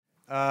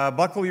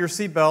Buckle your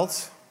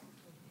seatbelts.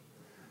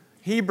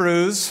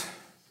 Hebrews,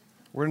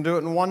 we're going to do it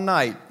in one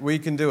night. We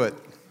can do it.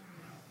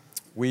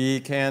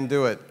 We can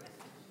do it.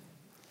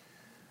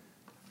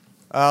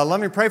 Let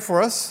me pray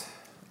for us,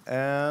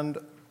 and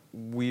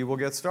we will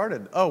get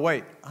started. Oh,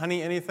 wait.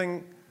 Honey,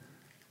 anything?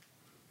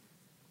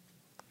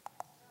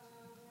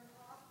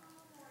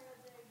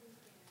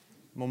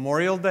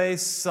 Memorial Day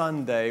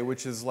Sunday,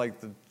 which is like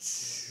the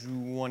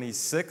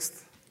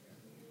 26th.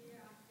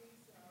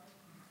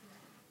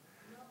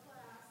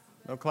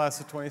 No class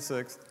the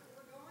 26th.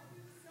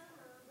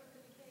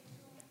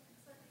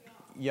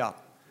 Yeah.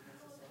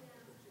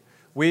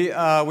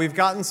 We've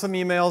gotten some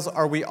emails.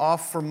 Are we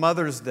off for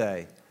Mother's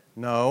Day?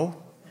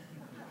 No.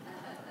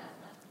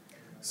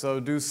 So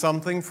do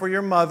something for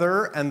your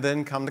mother and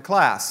then come to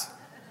class.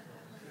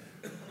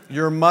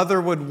 Your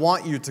mother would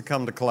want you to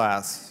come to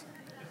class.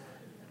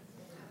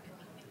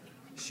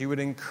 She would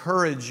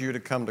encourage you to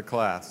come to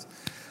class.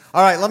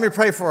 All right, let me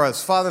pray for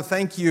us. Father,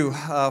 thank you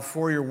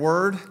for your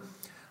word.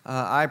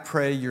 I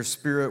pray your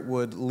Spirit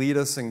would lead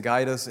us and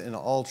guide us in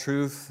all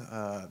truth.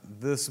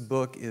 This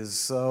book is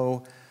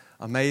so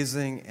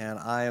amazing, and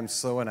I am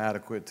so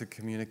inadequate to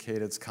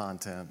communicate its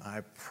content.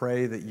 I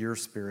pray that your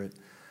Spirit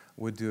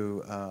would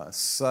do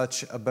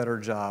such a better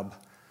job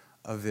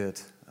of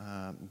it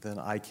than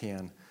I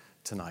can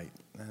tonight.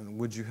 And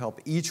would you help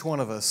each one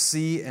of us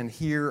see and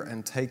hear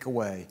and take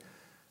away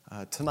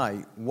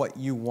tonight what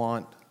you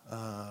want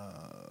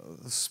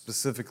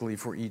specifically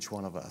for each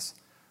one of us.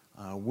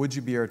 Would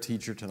you be our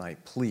teacher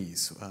tonight,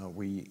 please?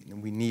 We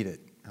need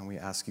it, and we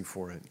ask you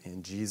for it.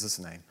 In Jesus'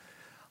 name,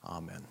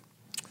 amen.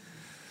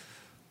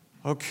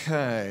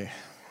 Okay.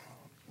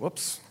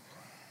 Whoops.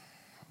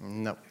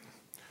 No.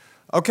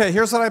 Okay,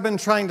 here's what I've been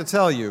trying to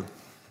tell you.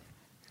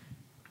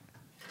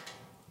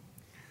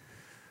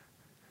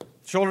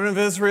 Children of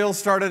Israel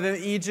started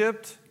in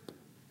Egypt.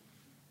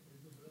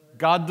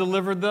 God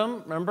delivered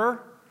them,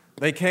 remember?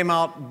 They came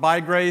out by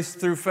grace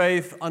through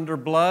faith under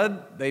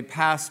blood. They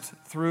passed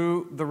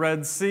through the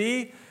Red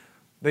Sea.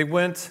 They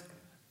went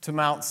to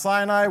Mount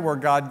Sinai where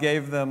God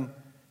gave them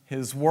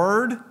His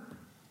word.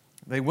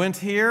 They went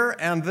here,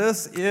 and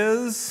this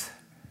is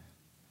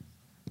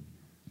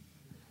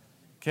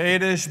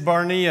Kadesh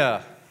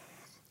Barnea.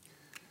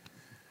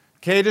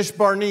 Kadesh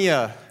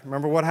Barnea.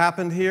 Remember what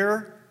happened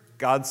here?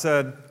 God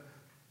said,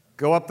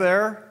 go up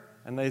there.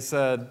 And they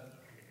said,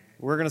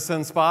 we're going to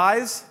send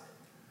spies.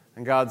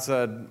 And God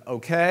said,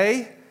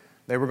 okay.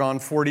 They were gone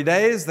 40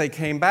 days. They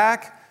came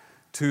back.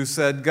 2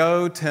 said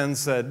go. 10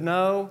 said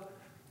no.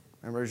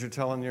 Remember as you're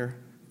telling your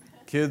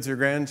kids, your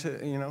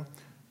grandchildren,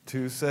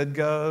 2 said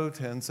go.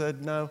 10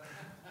 said no.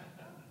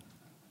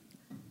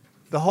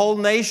 The whole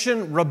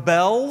nation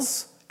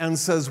rebels and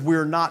says,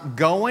 we're not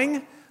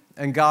going.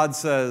 And God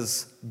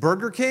says,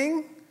 Burger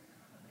King,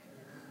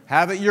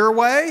 have it your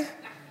way.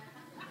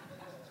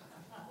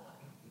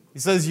 He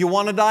says, you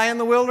want to die in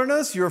the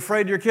wilderness? You're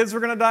afraid your kids were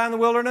going to die in the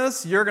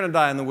wilderness? You're going to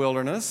die in the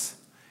wilderness.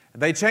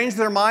 They change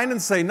their mind and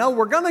say, no,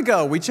 we're going to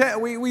go. We've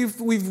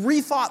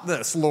rethought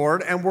this,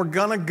 Lord, and we're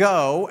going to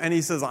go. And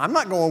he says, I'm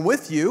not going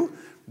with you.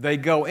 They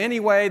go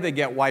anyway. They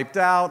get wiped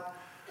out,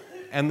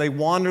 and they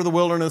wander the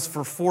wilderness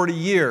for 40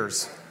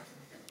 years.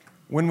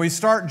 When we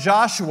start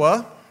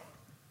Joshua,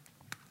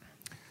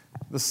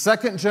 the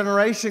second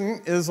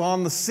generation is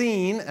on the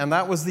scene, and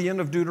that was the end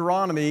of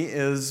Deuteronomy,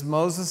 is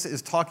Moses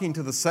is talking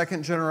to the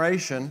second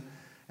generation,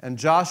 and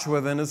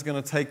Joshua then is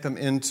going to take them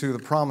into the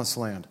promised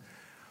land.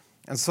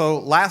 And so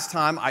last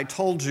time I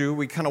told you,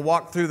 we kind of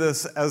walked through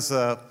this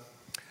I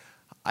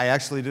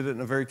actually did it in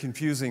a very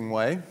confusing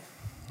way.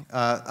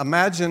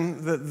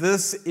 Imagine that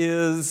this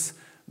is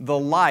the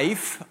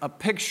life, a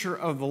picture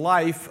of the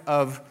life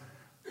of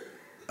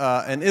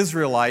an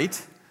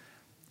Israelite,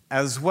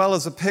 as well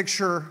as a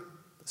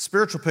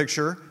spiritual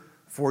picture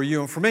for you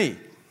and for me.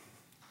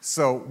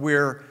 So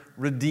we're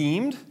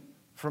redeemed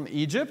from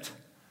Egypt,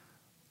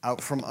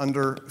 out from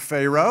under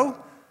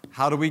Pharaoh.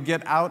 How do we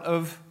get out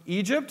of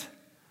Egypt?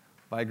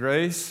 By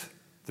grace,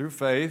 through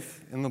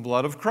faith in the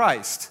blood of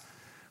Christ.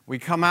 We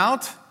come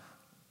out.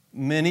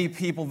 Many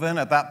people then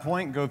at that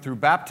point go through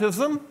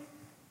baptism.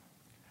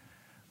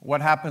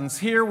 What happens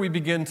here? We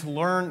begin to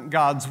learn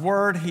God's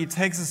word. He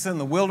takes us in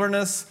the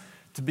wilderness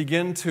to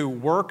begin to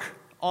work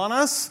on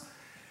us.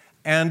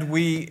 And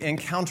we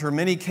encounter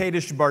many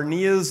Kadesh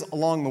Barneas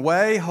along the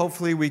way.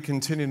 Hopefully we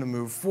continue to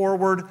move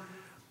forward.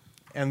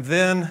 And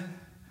then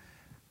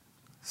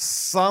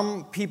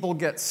some people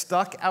get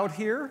stuck out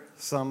here.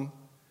 Some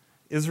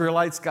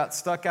Israelites got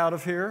stuck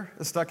out here.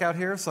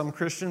 Some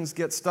Christians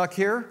get stuck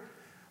here.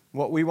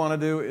 What we want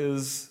to do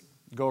is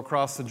go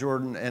across the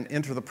Jordan and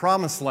enter the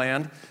promised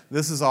land.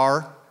 This is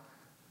our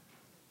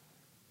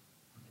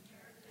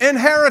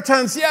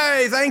inheritance.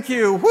 Yay, thank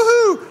you.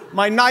 Woohoo!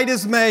 My night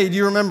is made.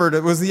 You remembered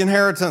it was the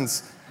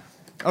inheritance.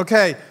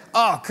 Okay,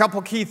 a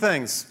couple key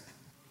things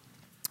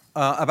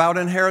about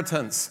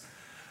inheritance.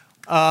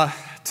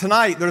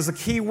 Tonight, there's a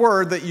key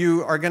word that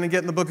you are going to get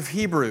in the book of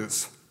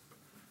Hebrews.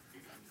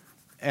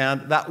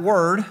 And that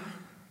word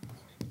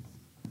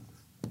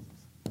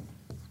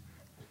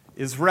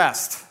is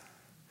rest.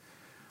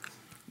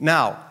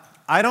 Now,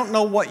 I don't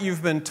know what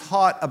you've been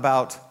taught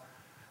about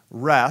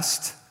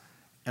rest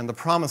and the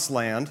Promised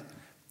Land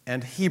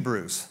and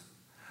Hebrews,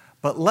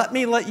 but let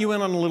me let you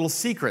in on a little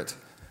secret.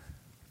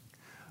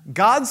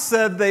 God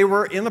said they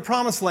were in the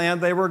Promised Land,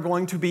 they were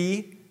going to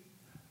be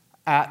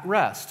at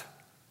rest.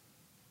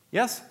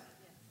 Yes?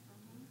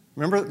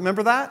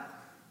 Remember that?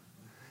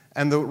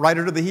 And the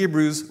writer to the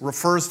Hebrews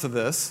refers to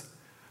this.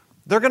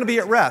 They're going to be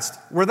at rest.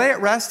 Were they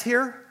at rest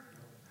here?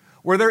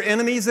 Were there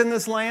enemies in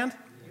this land?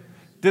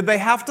 Did they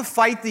have to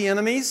fight the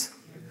enemies?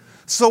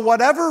 So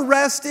whatever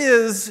rest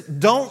is,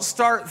 don't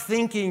start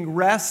thinking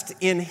rest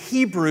in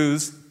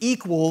Hebrews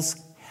equals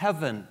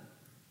heaven.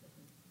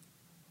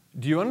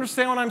 Do you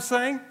understand what I'm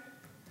saying?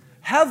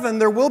 Heaven,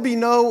 there will be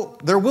no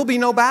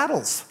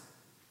battles.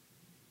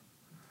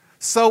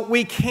 So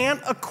we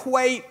can't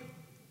equate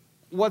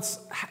what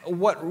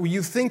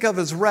you think of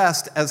as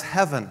rest as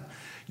heaven.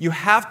 You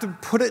have to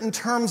put it in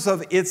terms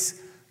of it's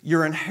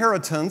your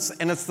inheritance,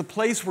 and it's the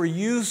place where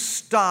you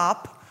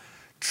stop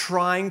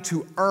trying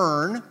to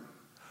earn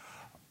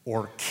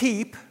or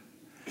keep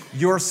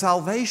your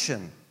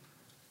salvation.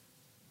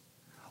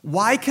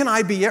 Why can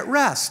I be at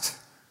rest?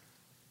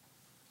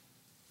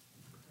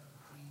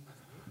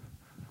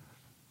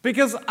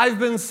 Because I've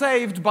been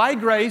saved by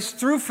grace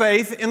through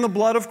faith in the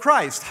blood of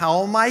Christ.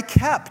 How am I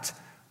kept?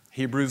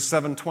 Hebrews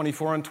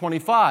 7:24 and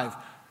 25.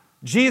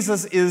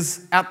 Jesus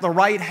is at the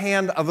right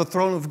hand of the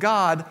throne of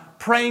God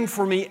praying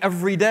for me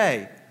every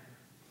day.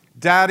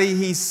 Daddy,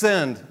 he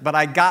sinned, but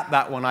I got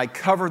that one. I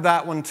covered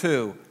that one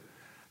too.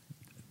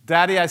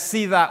 Daddy, I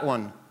see that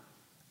one.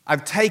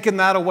 I've taken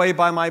that away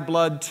by my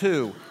blood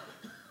too.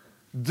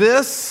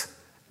 This,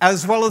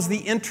 as well as the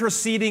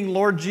interceding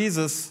Lord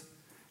Jesus,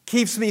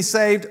 keeps me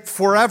saved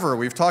forever.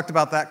 We've talked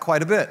about that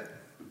quite a bit.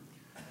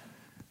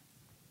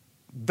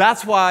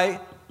 That's why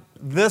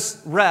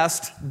this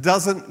rest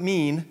doesn't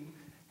mean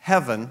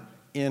heaven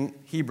in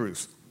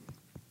Hebrews.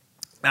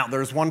 Now,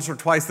 there's once or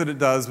twice that it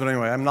does, but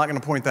anyway, I'm not going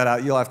to point that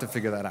out. You'll have to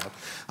figure that out.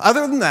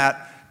 Other than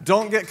that,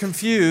 don't get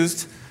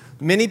confused.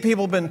 Many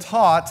people have been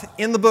taught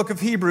in the book of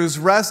Hebrews,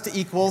 rest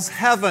equals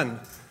heaven.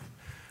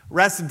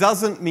 Rest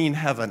doesn't mean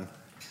heaven.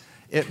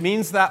 It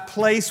means that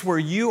place where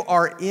you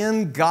are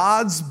in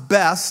God's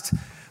best.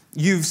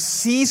 You've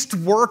ceased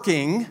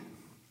working.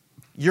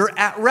 You're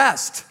at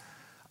rest.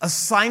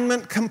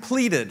 Assignment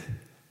completed.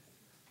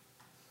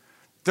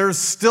 There's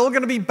still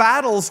going to be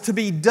battles to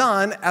be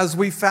done, as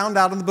we found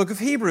out in the book of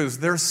Hebrews.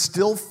 They're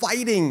still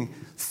fighting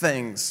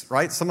things,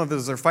 right? Some of it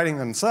is they're fighting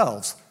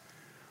themselves.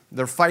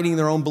 They're fighting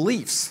their own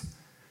beliefs.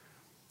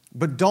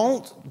 But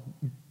don't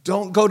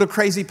go to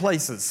crazy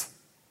places,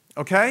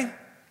 okay?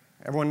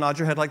 Everyone nod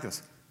your head like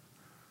this.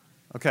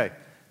 Okay,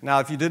 now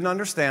if you didn't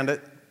understand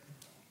it,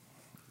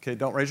 okay,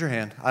 don't raise your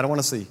hand. I don't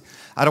want to see.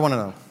 I don't want to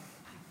know.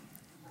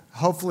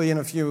 Hopefully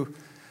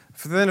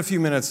within a few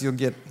minutes, you'll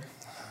get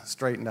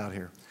straightened out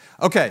here.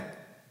 Okay,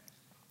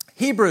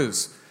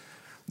 Hebrews.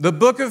 The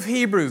book of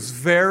Hebrews,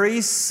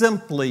 very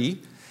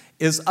simply,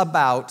 is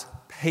about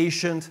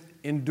patient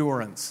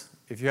endurance.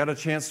 If you had a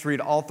chance to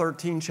read all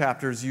 13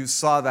 chapters, you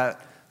saw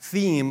that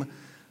theme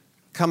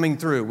coming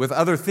through. With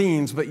other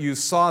themes, but you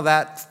saw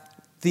that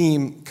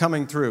theme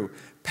coming through.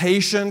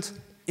 Patient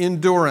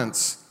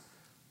endurance.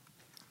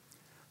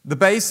 The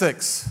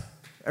basics,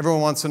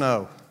 everyone wants to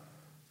know.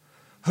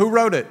 Who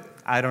wrote it?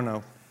 I don't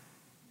know.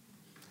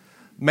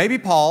 Maybe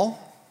Paul.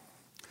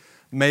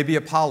 Maybe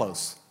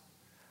Apollos,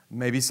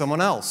 maybe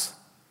someone else.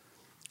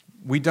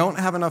 We don't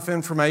have enough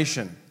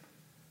information.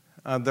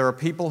 There are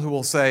people who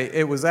will say,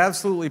 it was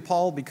absolutely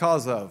Paul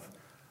because of.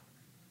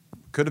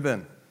 Could have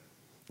been.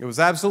 It was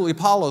absolutely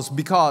Apollos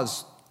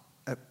because,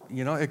 it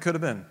could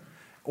have been.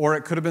 Or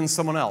it could have been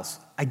someone else.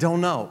 I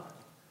don't know.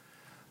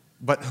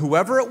 But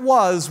whoever it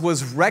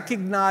was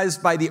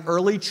recognized by the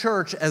early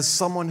church as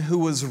someone who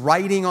was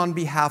writing on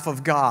behalf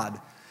of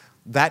God.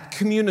 That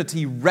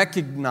community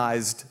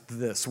recognized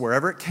this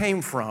wherever it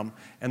came from,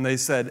 and they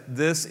said,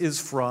 this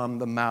is from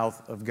the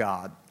mouth of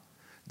God.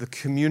 The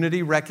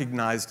community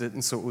recognized it,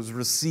 and so it was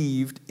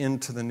received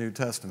into the New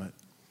Testament.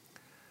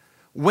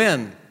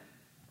 When?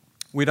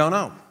 We don't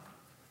know.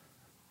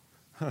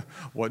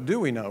 What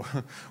do we know?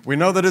 We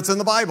know that it's in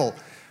the Bible.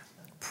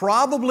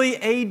 Probably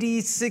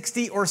AD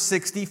 60 or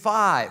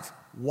 65.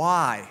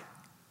 Why?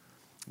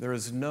 There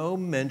is no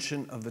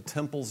mention of the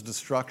temple's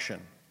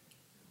destruction.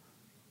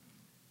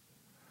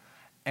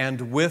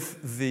 And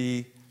with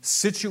the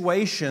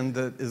situation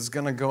that is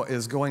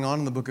going on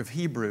in the book of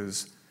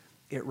Hebrews,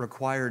 it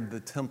required the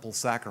temple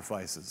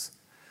sacrifices.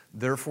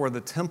 Therefore, the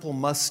temple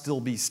must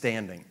still be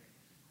standing.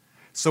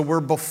 So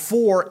we're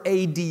before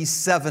AD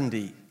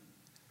 70.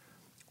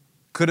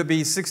 Could it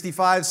be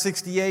 65,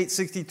 68,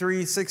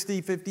 63,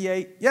 60,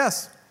 58?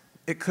 Yes,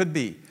 it could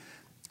be.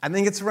 I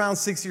think it's around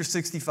 60 or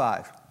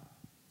 65.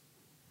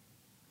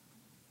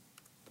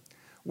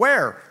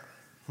 Where?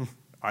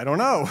 I don't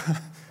know.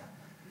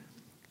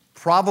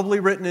 Probably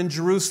written in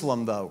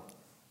Jerusalem, though.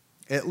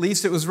 At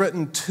least it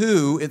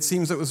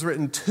seems it was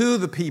written to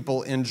the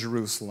people in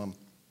Jerusalem.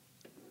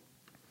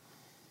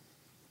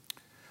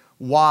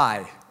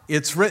 Why?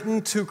 It's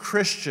written to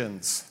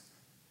Christians.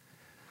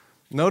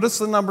 Notice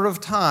the number of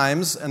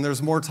times, and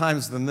there's more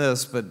times than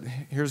this, but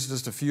here's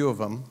just a few of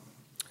them.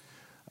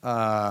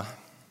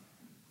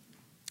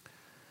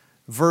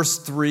 Verse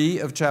 3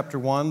 of chapter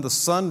 1, the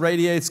Son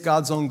radiates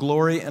God's own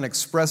glory and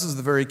expresses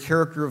the very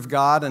character of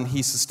God, and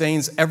He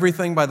sustains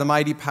everything by the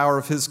mighty power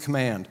of His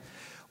command.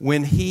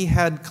 When He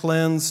had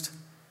cleansed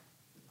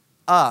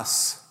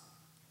us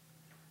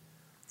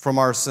from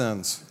our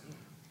sins.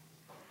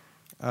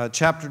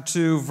 Chapter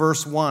 2,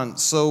 verse 1,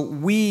 so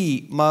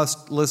we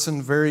must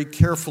listen very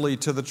carefully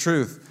to the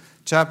truth.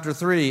 Chapter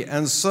 3,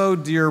 and so,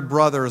 dear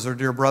brothers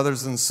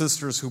and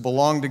sisters who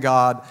belong to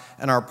God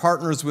and are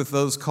partners with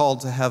those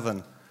called to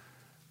heaven.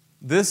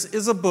 This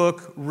is a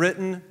book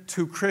written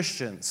to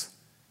Christians.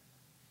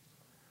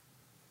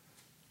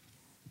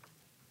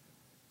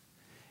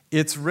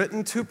 It's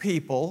written to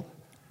people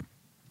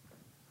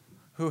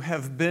who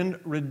have been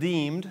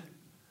redeemed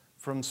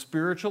from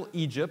spiritual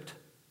Egypt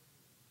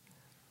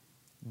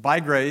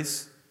by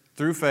grace,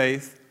 through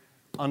faith,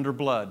 under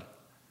blood.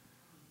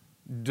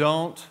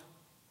 Don't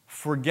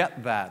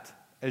forget that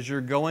as you're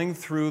going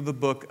through the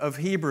book of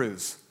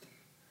Hebrews.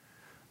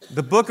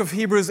 The book of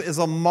Hebrews is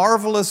a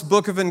marvelous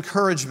book of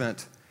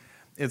encouragement.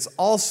 It's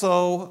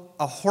also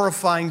a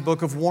horrifying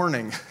book of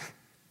warning.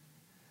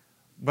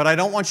 But I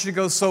don't want you to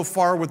go so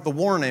far with the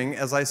warning,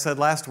 as I said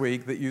last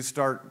week, that you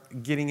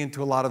start getting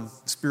into a lot of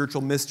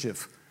spiritual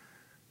mischief.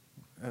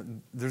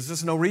 There's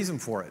just no reason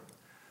for it.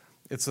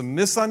 It's a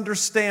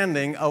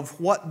misunderstanding of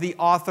what the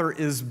author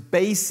is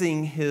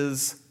basing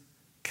his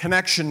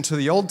connection to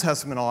the Old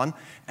Testament on,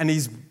 and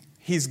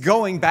he's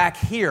going back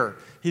here.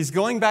 He's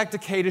going back to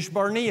Kadesh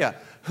Barnea.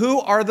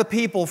 Who are the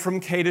people from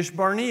Kadesh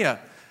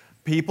Barnea?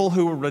 People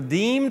who were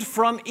redeemed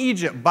from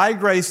Egypt by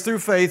grace through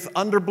faith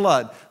under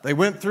blood. They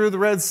went through the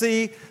Red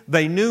Sea.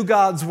 They knew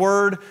God's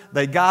word.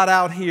 They got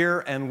out here,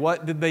 and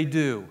what did they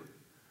do?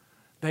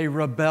 They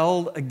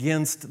rebelled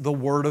against the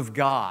word of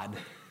God.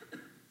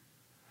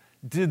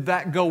 Did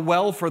that go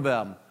well for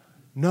them?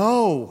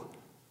 No.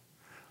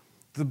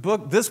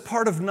 This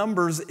part of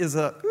Numbers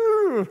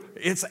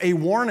it's a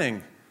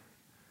warning.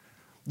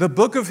 The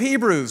book of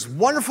Hebrews,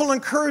 wonderful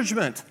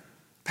encouragement,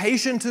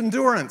 patient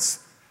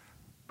endurance,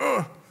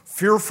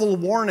 fearful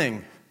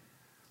warning.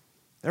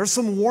 There's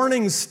some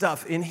warning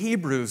stuff in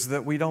Hebrews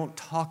that we don't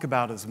talk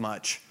about as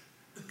much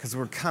because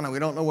we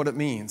don't know what it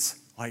means.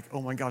 Like,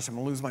 oh my gosh, I'm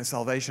going to lose my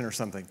salvation or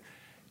something.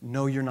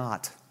 No, you're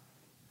not.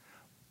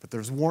 But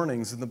there's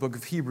warnings in the book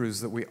of Hebrews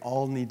that we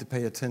all need to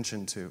pay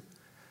attention to.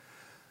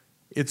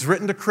 It's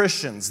written to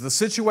Christians. The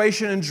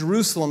situation in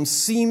Jerusalem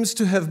seems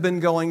to have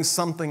been going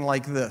something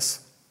like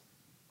this.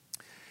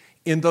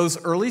 In those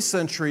early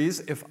centuries,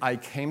 if I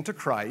came to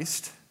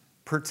Christ,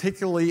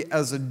 particularly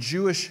as a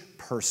Jewish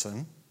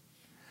person,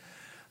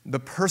 the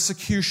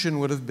persecution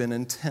would have been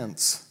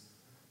intense.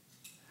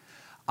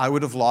 I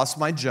would have lost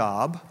my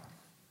job.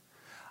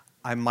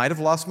 I might have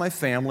lost my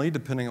family,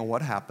 depending on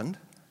what happened.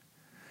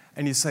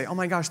 And you say, oh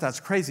my gosh,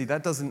 that's crazy.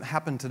 That doesn't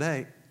happen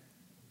today.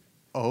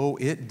 Oh,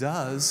 it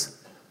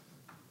does.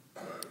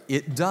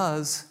 It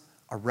does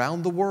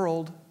around the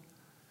world.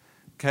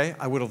 Okay,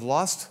 I would have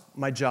lost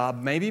my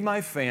job, maybe my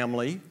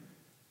family.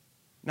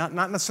 Not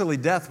necessarily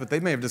death, but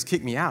they may have just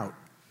kicked me out,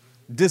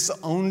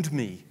 disowned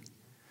me.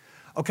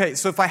 Okay,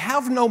 so if I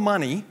have no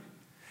money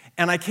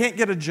and I can't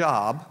get a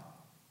job,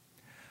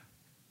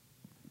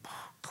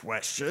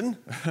 question,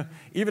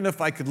 even if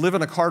I could live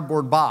in a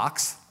cardboard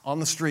box on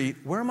the street,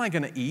 where am I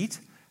going to eat?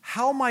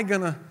 How am I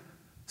going to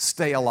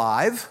stay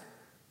alive?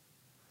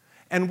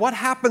 And what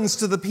happens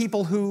to the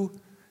people who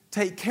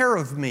take care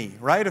of me,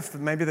 right? If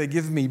maybe they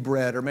give me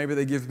bread or maybe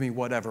they give me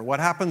whatever, what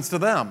happens to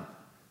them?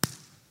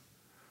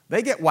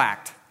 They get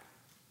whacked.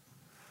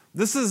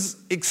 This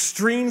is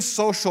extreme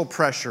social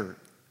pressure,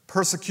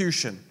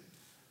 persecution,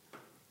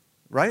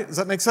 right? Does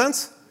that make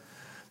sense?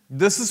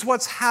 This is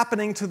what's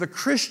happening to the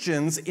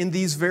Christians in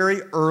these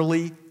very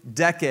early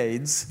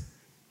decades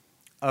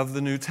of the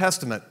New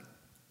Testament.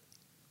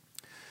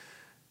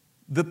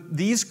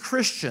 These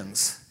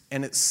Christians,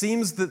 and it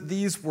seems that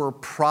these were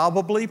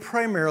probably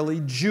primarily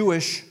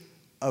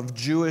of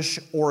Jewish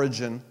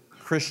origin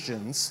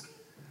Christians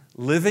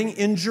living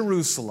in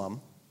Jerusalem,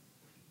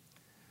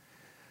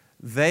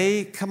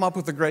 they come up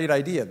with a great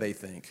idea, they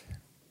think.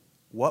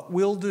 What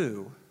we'll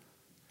do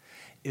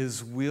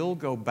is we'll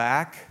go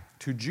back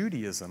to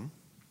Judaism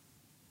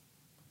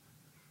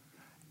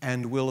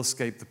and we'll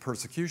escape the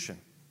persecution.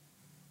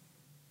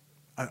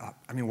 I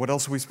mean, what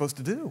else are we supposed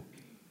to do?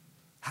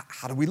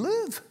 How do we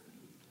live?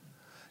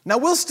 Now,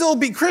 we'll still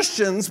be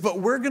Christians, but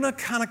we're going to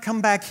kind of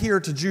come back here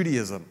to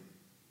Judaism.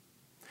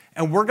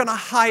 And we're going to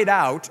hide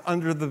out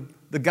under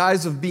the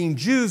guise of being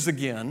Jews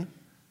again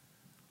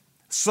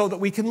so that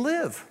we can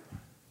live.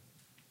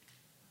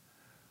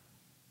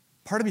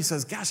 Part of me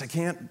says, gosh, I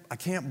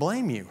can't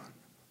blame you.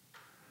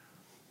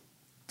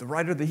 The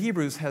writer of the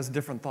Hebrews has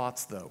different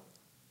thoughts, though.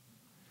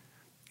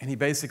 And he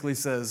basically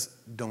says,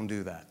 don't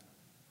do that.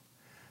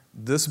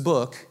 This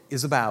book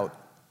is about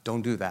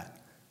don't do that.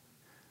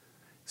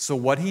 So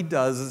what he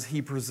does is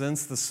he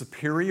presents the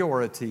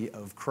superiority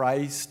of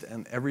Christ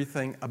and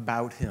everything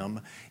about him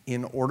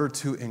in order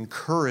to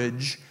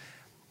encourage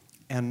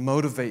and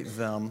motivate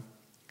them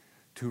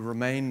to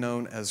remain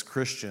known as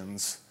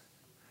Christians,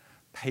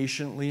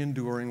 patiently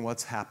enduring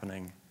what's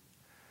happening.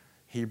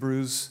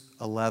 Hebrews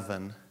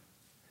 11,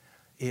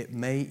 it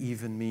may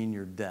even mean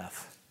your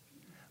death,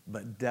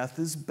 but death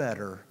is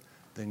better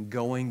than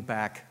going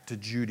back to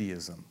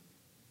Judaism.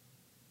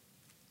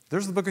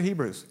 There's the book of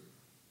Hebrews.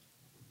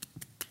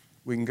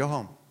 We can go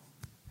home.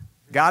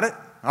 Got it?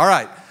 All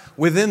right.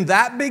 Within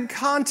that big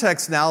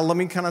context now, let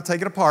me kind of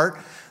take it apart.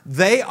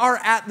 They are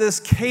at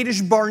this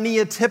Kadesh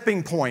Barnea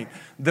tipping point.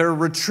 They're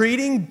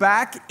retreating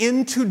back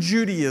into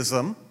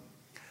Judaism,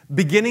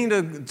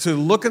 beginning to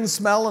look and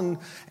smell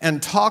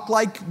and talk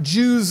like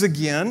Jews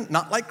again,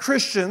 not like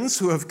Christians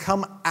who have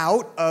come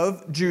out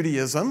of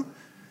Judaism.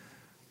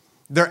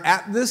 They're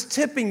at this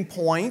tipping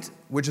point,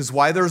 which is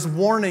why there's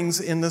warnings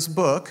in this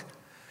book.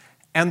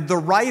 And the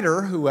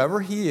writer,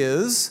 whoever he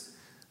is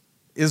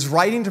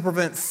writing to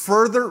prevent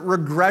further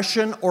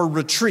regression or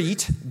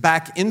retreat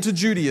back into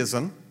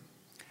Judaism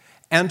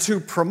and to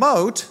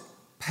promote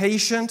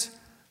patient,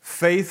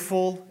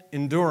 faithful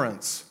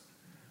endurance,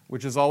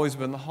 which has always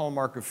been the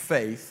hallmark of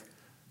faith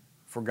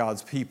for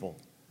God's people.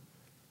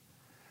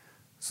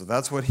 So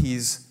that's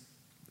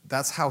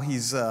how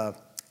he's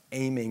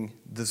aiming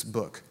this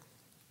book.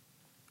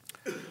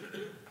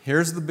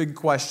 Here's the big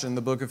question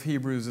the book of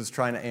Hebrews is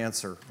trying to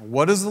answer.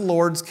 What is the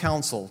Lord's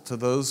counsel to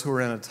those who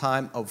are in a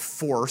time of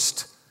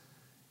forced,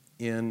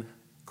 in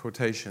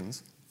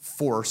quotations,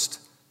 forced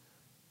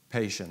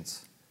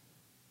patience?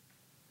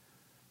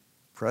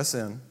 Press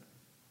in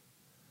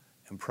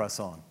and press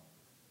on.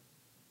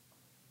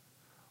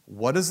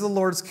 What is the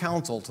Lord's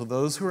counsel to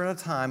those who are in a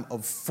time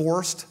of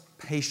forced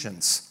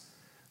patience?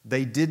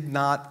 They did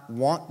not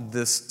want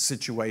this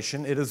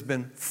situation. It has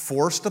been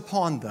forced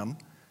upon them.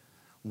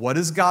 What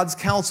is God's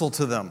counsel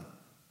to them?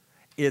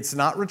 It's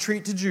not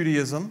retreat to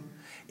Judaism.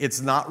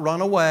 It's not run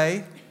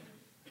away.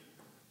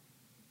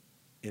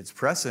 It's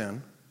press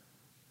in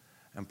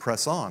and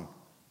press on.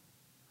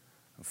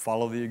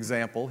 Follow the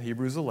example,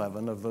 Hebrews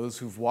 11, of those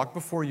who've walked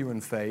before you in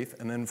faith,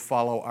 and then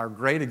follow our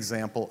great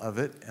example of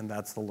it, and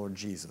that's the Lord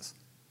Jesus.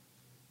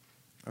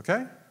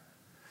 Okay?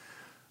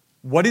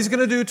 What he's going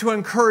to do to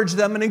encourage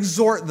them and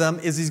exhort them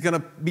is he's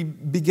going to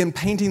begin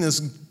painting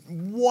this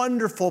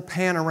wonderful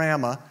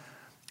panorama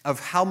of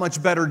how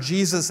much better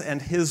Jesus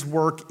and his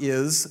work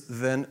is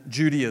than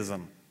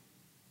Judaism.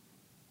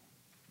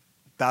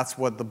 That's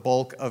what the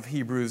bulk of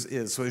Hebrews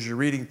is. So as you're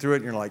reading through it,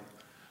 and you're like,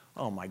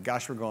 oh my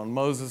gosh, we're going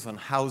Moses and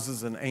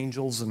houses and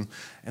angels, and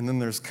then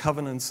there's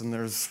covenants, and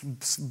there's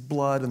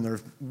blood, and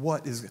there's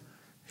what is...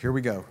 Here we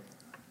go.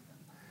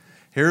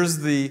 Here's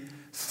the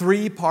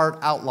 3-part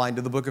outline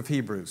to the book of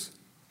Hebrews.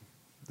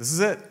 This is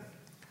it.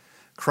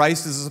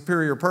 Christ is a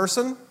superior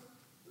person,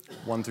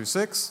 1 through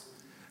 6.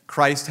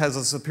 Christ has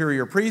a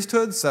superior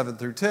priesthood, 7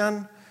 through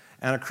 10,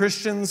 and a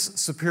Christian's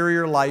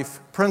superior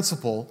life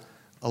principle,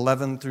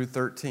 11 through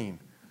 13.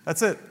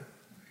 That's it.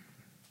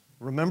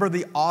 Remember,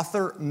 the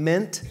author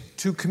meant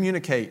to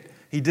communicate.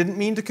 He didn't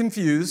mean to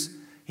confuse.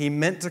 He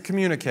meant to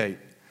communicate.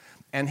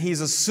 And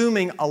he's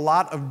assuming a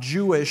lot of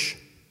Jewish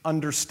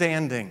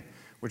understanding,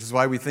 which is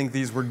why we think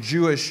these were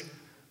Jewish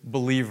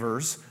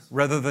believers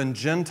rather than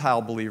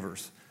Gentile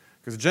believers.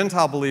 Because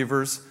Gentile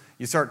believers,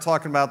 you start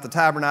talking about the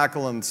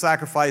tabernacle and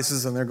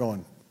sacrifices, and they're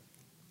going,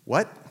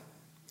 what?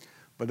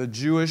 But a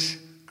Jewish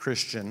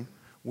Christian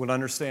would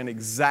understand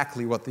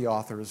exactly what the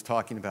author is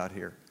talking about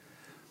here.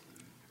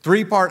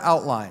 3-part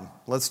outline.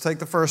 Let's take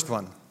the first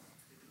one.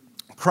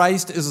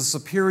 Christ is a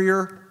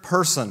superior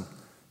person,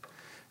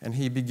 and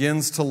he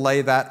begins to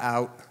lay that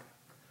out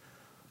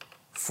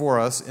for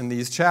us in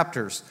these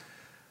chapters.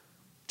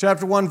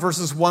 Chapter 1,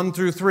 verses 1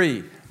 through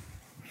 3.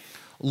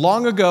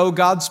 Long ago,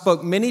 God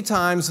spoke many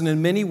times and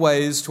in many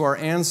ways to our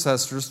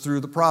ancestors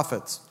through the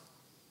prophets.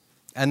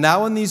 And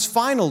now in these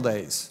final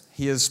days,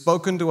 he has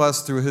spoken to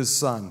us through his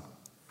Son.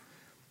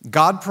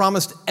 God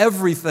promised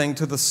everything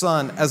to the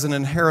Son as an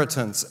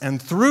inheritance,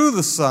 and through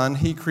the Son,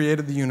 he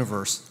created the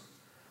universe.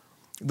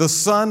 The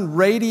Son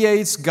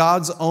radiates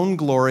God's own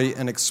glory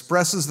and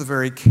expresses the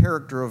very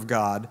character of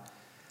God,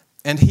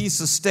 and he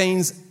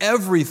sustains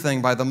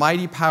everything by the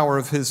mighty power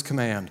of his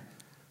command.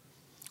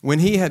 When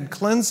he had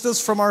cleansed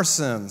us from our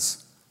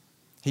sins,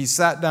 he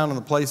sat down in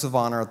the place of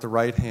honor at the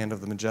right hand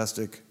of the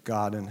majestic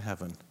God in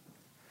heaven.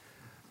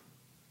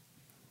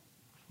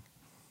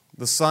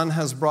 The Son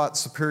has brought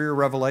superior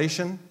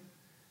revelation.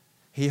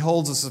 He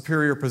holds a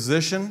superior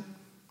position.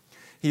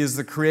 He is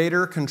the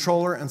creator,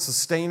 controller, and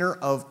sustainer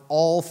of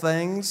all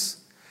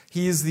things.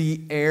 He is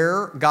the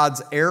heir,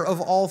 God's heir of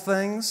all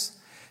things.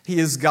 He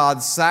is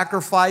God's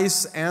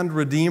sacrifice and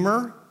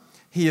redeemer.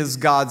 He is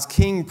God's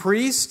king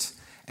priest,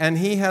 and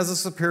he has a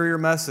superior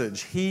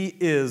message. He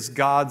is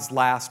God's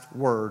last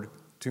word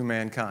to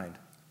mankind.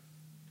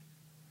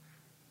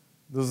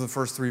 Those are the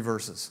first 3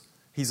 verses.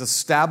 He's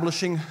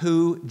establishing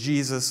who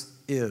Jesus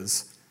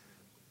is.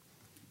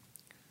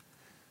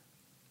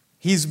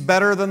 He's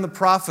better than the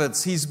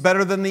prophets. He's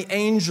better than the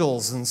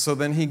angels. And so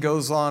then he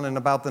goes on in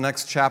about the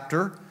next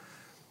chapter.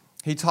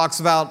 He talks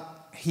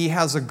about he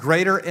has a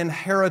greater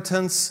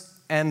inheritance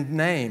and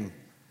name.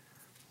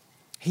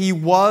 He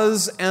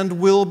was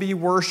and will be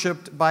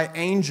worshiped by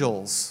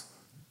angels.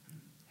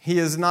 He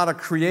is not a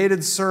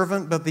created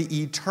servant, but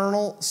the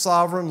eternal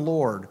sovereign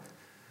Lord.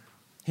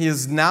 He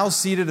is now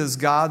seated as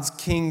God's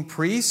king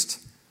priest,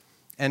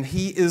 and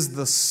he is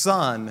the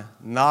son,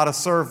 not a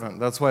servant.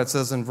 That's why it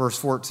says in verse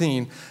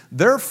 14,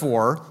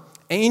 therefore,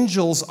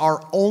 angels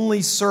are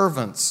only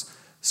servants,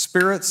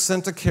 spirits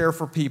sent to care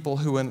for people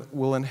who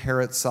will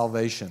inherit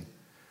salvation.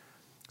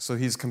 So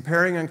he's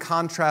comparing and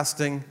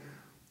contrasting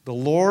the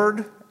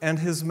Lord and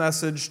his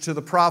message to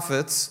the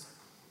prophets,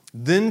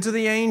 then to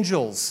the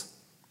angels.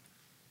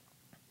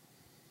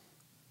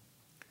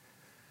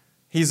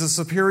 He's a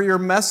superior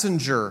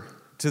messenger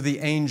to the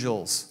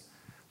angels.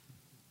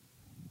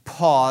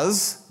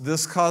 Pause.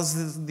 This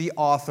causes the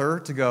author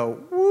to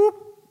go,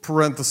 whoop,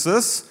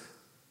 parenthesis.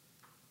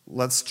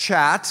 Let's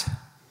chat.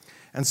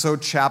 And so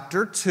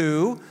chapter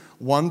 2,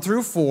 1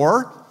 through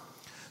 4.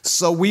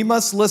 So we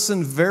must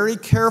listen very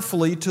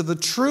carefully to the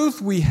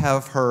truth we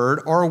have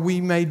heard, or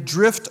we may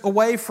drift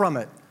away from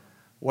it.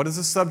 What is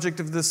the subject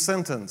of this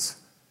sentence?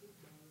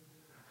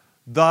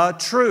 The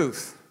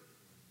truth.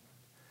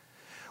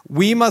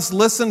 We must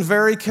listen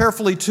very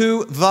carefully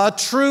to the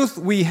truth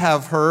we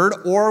have heard,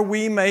 or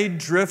we may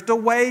drift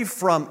away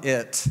from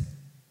it.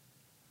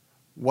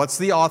 What's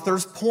the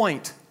author's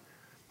point?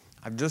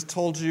 I've just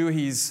told you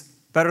he's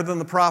better than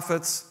the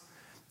prophets.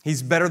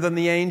 He's better than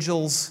the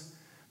angels.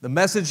 The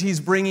message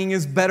he's bringing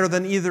is better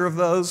than either of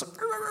those.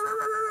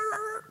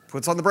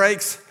 Puts on the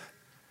brakes.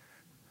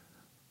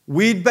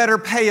 We'd better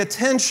pay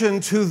attention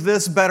to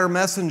this better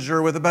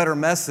messenger with a better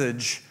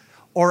message,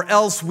 or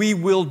else we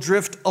will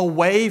drift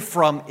away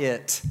from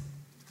it.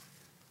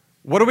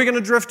 What are we going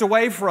to drift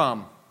away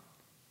from?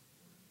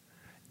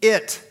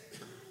 It.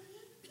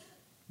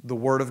 The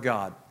Word of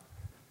God.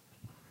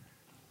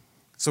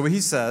 So he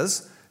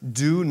says,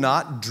 do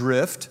not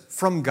drift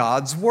from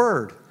God's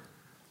Word.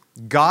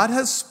 God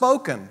has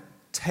spoken.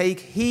 Take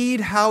heed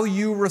how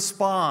you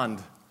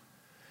respond.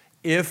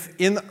 If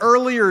in the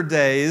earlier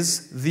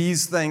days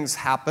these things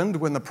happened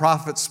when the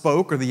prophets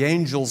spoke or the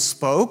angels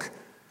spoke,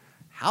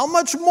 how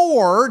much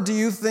more do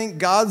you think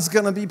God's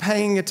going to be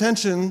paying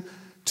attention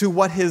to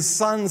what his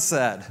son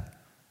said?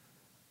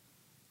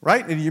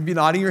 Right? And you'd be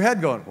nodding your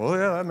head going, well,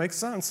 yeah, that makes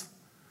sense.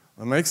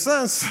 That makes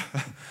sense.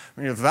 I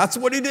mean, if that's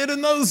what he did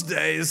in those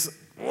days,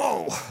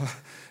 whoa,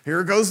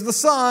 here goes the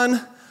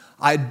son.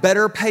 I'd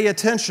better pay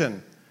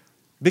attention.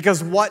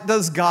 Because what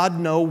does God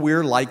know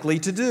we're likely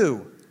to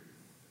do?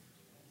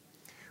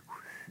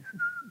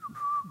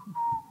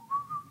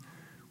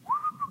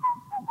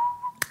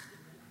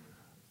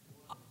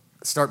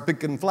 Start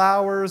picking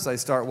flowers, I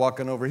start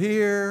walking over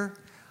here.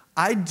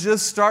 I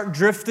just start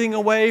drifting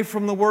away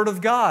from the Word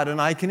of God,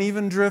 and I can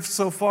even drift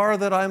so far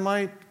that I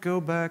might go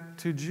back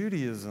to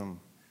Judaism.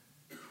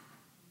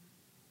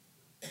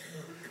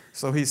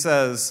 So he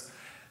says,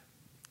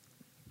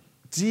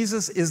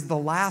 Jesus is the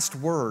last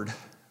word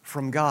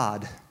from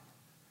God.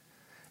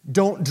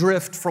 Don't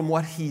drift from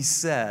what he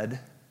said.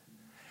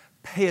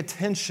 Pay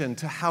attention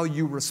to how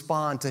you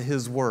respond to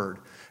his word.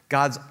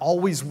 God's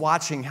always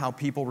watching how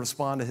people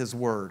respond to his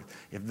word.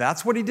 If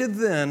that's what he did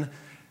then,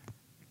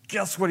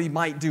 guess what he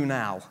might do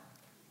now?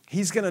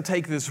 He's going to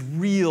take this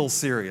real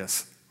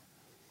serious.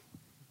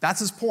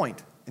 That's his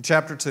point in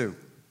chapter 2.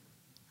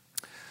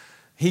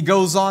 He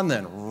goes on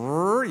then.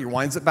 He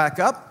winds it back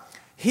up.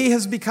 He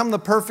has become the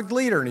perfect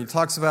leader, and he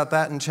talks about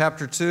that in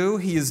chapter 2.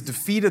 He has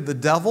defeated the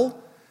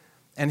devil,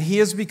 and he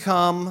has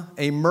become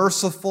a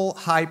merciful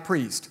high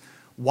priest.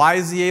 Why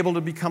is he able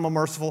to become a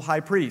merciful high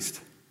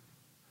priest?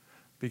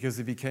 Because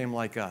he became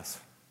like us.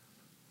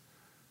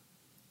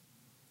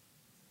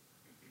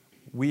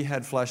 We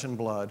had flesh and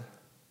blood,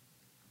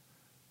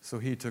 so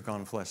he took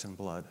on flesh and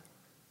blood,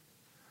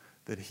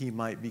 that he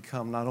might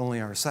become not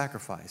only our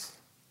sacrifice,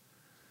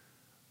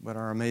 but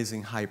our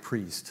amazing high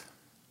priest,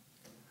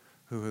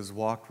 who has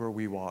walked where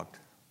we walked,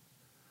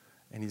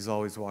 and he's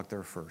always walked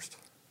there first.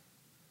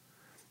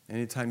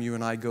 Anytime you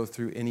and I go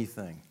through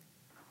anything,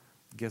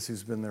 guess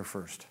who's been there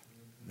first?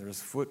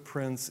 There's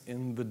footprints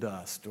in the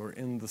dust or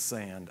in the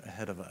sand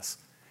ahead of us.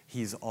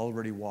 He's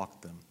already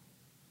walked them.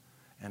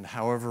 And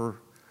however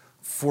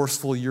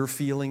forceful you're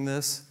feeling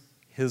this,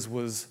 his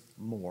was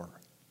more.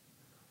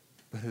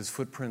 But his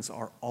footprints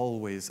are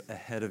always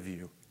ahead of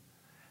you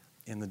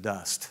in the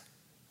dust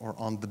or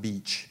on the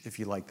beach, if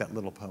you like that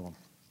little poem.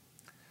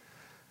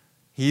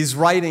 He's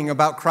writing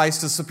about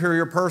Christ as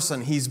superior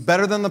person. He's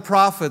better than the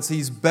prophets.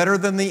 He's better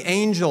than the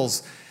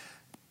angels.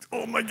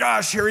 Oh my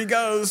gosh, here he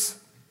goes.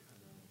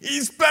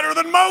 He's better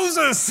than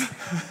Moses.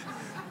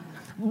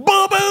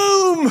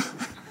 Boom!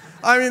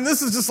 I mean,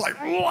 this is just like,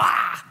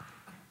 wah!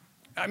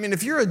 I mean,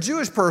 if you're a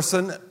Jewish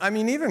person, I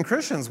mean, even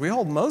Christians, we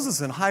hold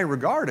Moses in high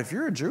regard. If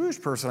you're a Jewish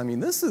person, I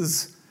mean, this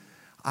is,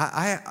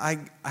 I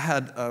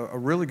had a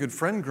really good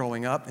friend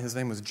growing up. His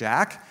name was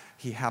Jack.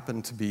 He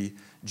happened to be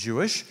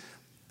Jewish.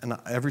 And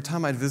every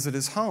time I'd visit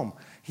his home,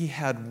 he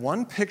had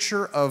one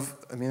picture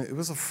it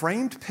was a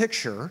framed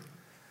picture,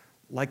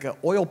 like an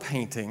oil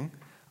painting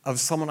of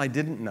someone I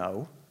didn't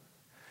know,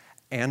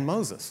 and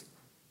Moses.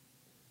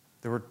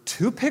 There were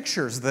two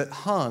pictures that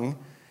hung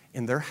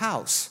in their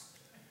house.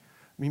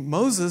 I mean,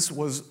 Moses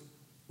was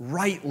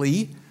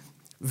rightly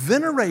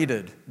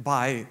venerated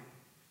by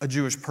a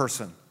Jewish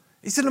person.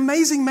 He's an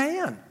amazing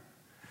man.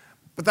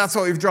 But that's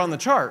why we've drawn the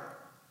chart.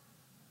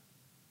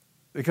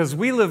 Because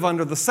we live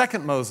under the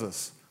second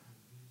Moses,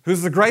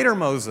 who's the greater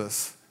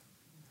Moses.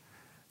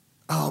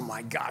 Oh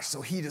my gosh,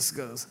 so he just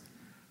goes,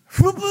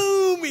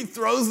 boom, he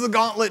throws the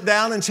gauntlet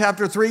down in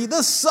chapter 3.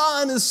 The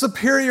son is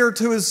superior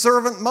to his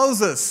servant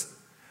Moses.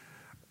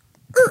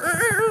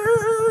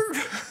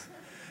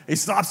 He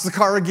stops the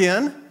car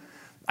again.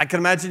 I can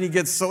imagine he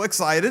gets so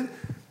excited.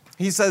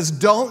 He says,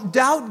 don't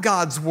doubt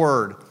God's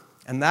word.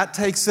 And that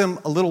takes him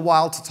a little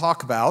while to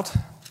talk about.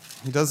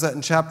 He does that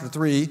in chapter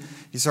 3.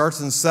 He starts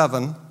in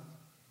 7.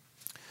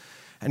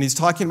 And he's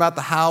talking about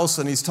the house,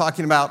 and he's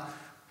talking about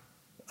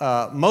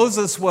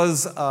Moses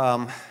was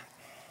the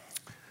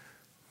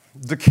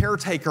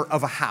caretaker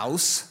of a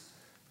house,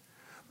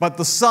 but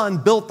the son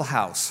built the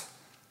house.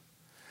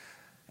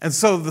 And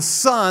so the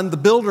son, the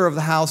builder of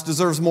the house,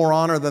 deserves more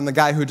honor than the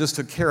guy who just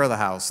took care of the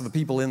house, the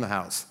people in the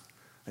house.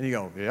 And you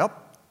go,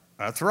 yep,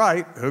 that's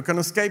right. Who can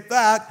escape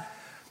that?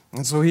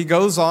 And so he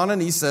goes on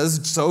and he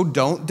says, so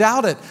don't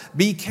doubt it.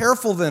 Be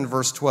careful then,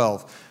 verse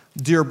 12.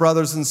 Dear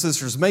brothers and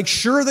sisters, make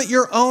sure that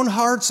your own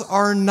hearts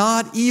are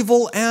not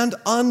evil and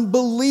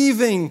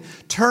unbelieving,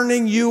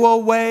 turning you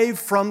away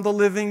from the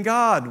living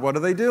God. What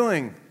are they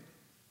doing?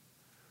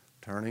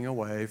 Turning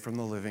away from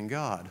the living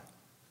God.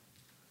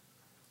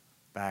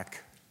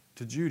 Back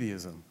to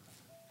Judaism.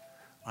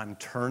 I'm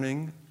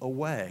turning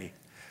away.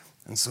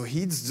 And so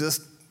he's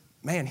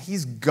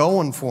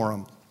going for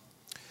him.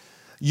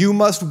 You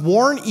must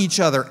warn each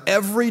other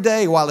every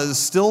day while it is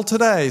still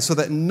today, so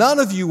that none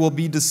of you will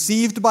be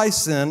deceived by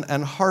sin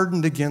and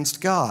hardened against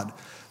God.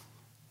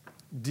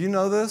 Do you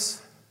know this?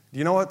 Do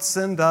you know what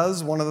sin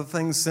does? One of the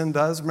things sin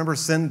does. Remember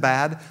sin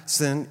bad,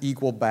 sin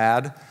equal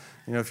bad.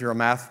 You know, if you're a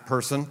math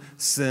person,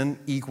 sin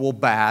equal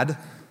bad.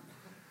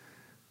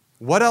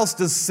 What else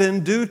does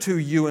sin do to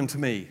you and to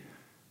me?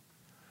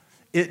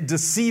 It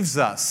deceives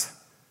us.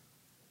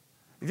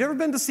 Have you ever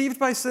been deceived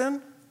by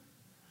sin?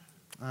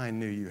 I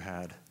knew you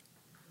had.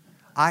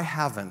 I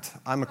haven't.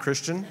 I'm a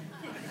Christian.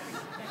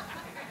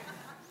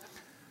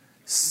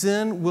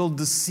 Sin will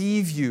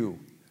deceive you.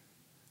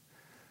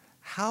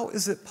 How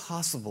is it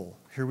possible?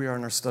 Here we are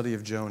in our study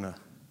of Jonah.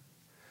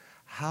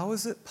 How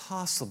is it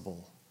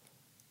possible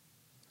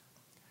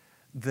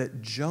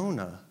that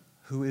Jonah,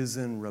 who is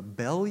in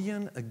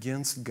rebellion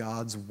against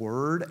God's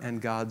word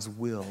and God's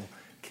will,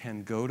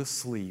 can go to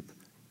sleep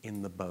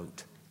in the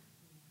boat?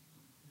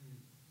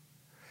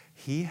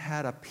 He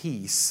had a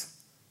peace.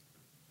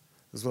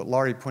 This is what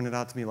Laurie pointed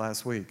out to me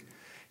last week.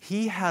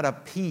 He had a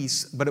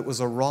peace, but it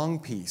was a wrong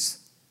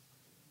peace.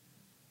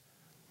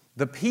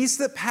 The peace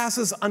that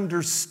passes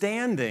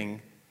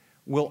understanding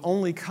will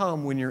only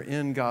come when you're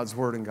in God's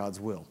word and God's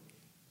will.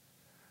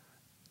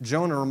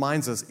 Jonah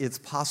reminds us it's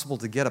possible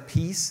to get a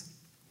peace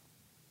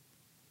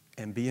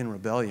and be in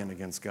rebellion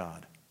against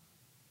God.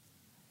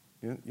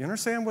 You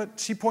understand what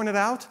she pointed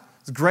out?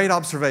 It's a great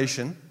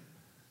observation.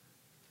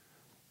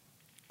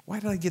 Why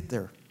did I get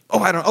there?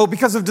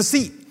 Because of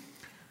deceit.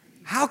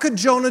 How could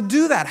Jonah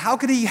do that? How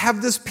could he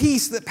have this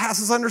peace that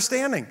passes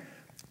understanding?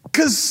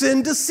 Because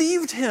sin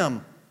deceived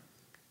him.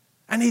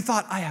 And he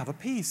thought, I have a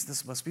peace.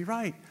 This must be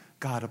right.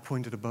 God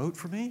appointed a boat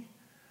for me.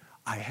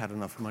 I had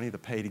enough money to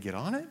pay to get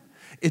on it.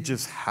 It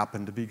just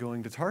happened to be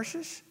going to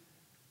Tarshish.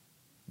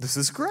 This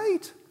is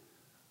great.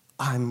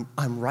 I'm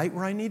right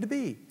where I need to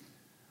be.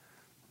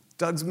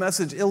 Doug's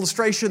message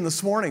illustration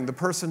this morning, the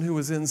person who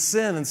was in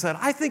sin and said,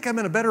 I think I'm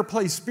in a better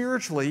place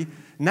spiritually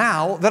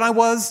now than I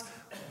was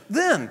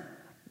then.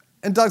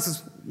 And Doug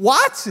says,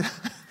 what?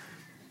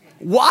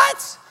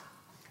 What?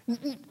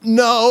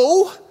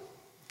 No.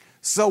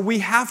 So we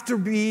have to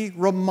be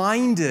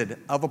reminded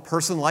of a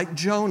person like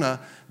Jonah.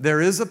 There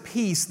is a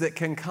peace that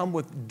can come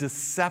with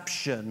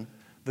deception,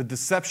 the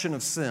deception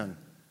of sin.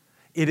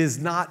 It is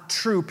not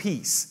true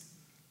peace.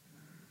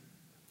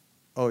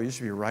 Oh, you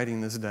should be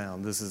writing this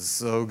down. This is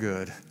so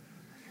good.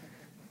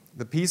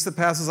 The peace that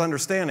passes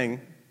understanding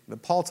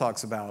that Paul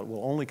talks about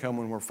will only come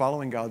when we're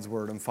following God's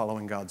word and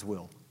following God's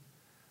will.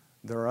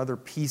 There are other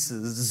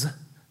pieces.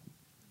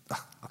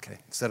 Okay,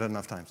 said it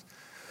enough times.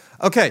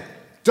 Okay,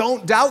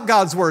 don't doubt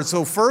God's word.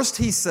 So first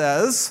he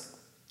says,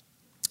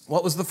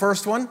 what was the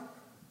first one?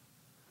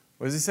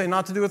 What does he say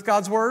not to do with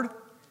God's word?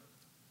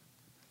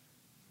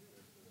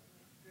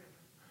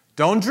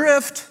 Don't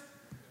drift.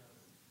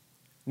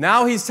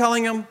 Now he's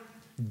telling him,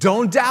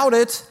 don't doubt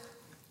it,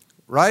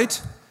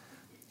 right?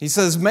 He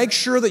says, make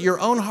sure that your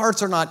own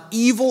hearts are not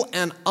evil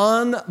and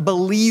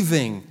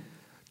unbelieving,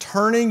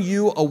 turning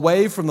you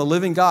away from the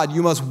living God.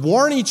 You must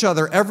warn each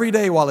other every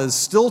day while it is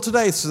still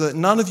today, so that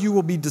none of you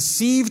will be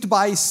deceived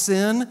by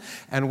sin.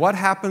 And what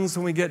happens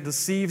when we get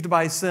deceived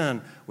by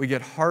sin? We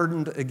get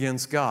hardened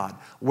against God.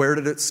 Where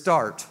did it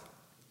start?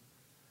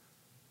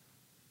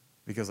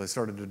 Because I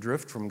started to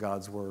drift from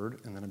God's word,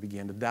 and then I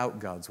began to doubt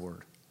God's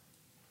word.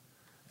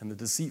 And the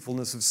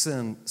deceitfulness of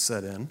sin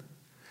set in,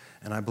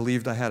 and I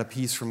believed I had a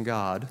peace from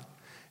God,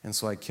 and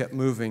so I kept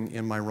moving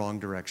in my wrong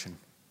direction.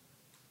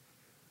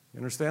 You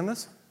understand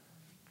this?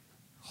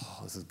 Oh,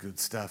 this is good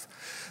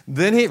stuff.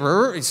 Then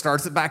he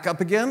starts it back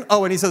up again.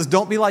 Oh, and he says,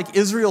 don't be like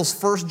Israel's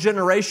first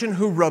generation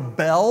who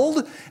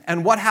rebelled.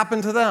 And what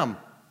happened to them?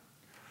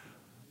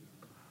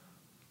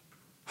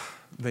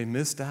 They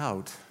missed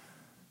out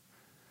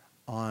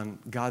on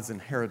God's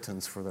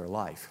inheritance for their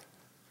life.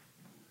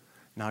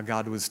 Now,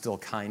 God was still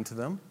kind to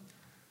them.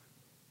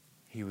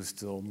 He was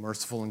still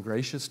merciful and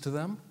gracious to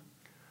them.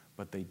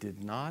 But they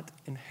did not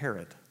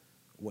inherit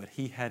what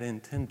he had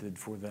intended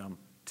for them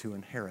to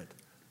inherit.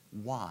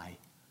 Why?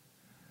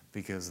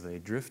 Because they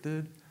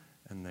drifted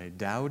and they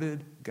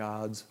doubted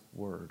God's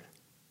word.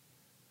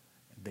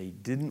 They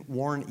didn't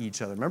warn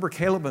each other. Remember,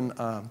 Caleb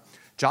and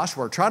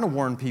Joshua are trying to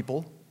warn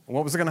people.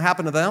 What was going to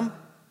happen to them?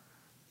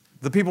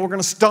 The people were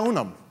going to stone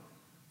them.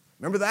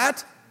 Remember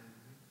that?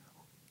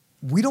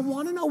 We don't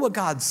want to know what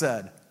God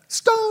said.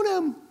 Stone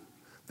him.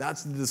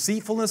 That's the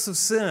deceitfulness of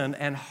sin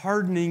and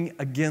hardening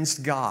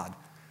against God.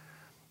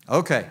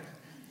 Okay.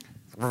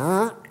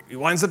 He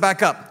winds it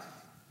back up.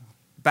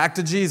 Back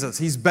to Jesus.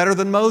 He's better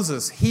than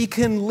Moses. He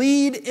can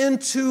lead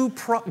into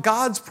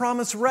God's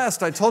promised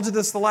rest. I told you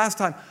this the last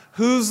time.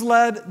 Who's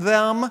led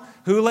them?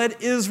 Who led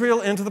Israel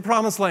into the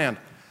promised land?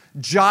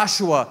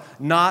 Joshua,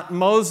 not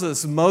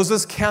Moses.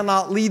 Moses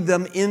cannot lead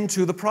them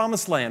into the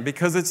promised land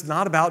because it's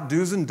not about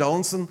do's and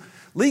don'ts and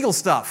legal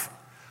stuff.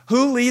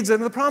 Who leads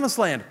into the promised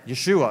land?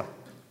 Yeshua.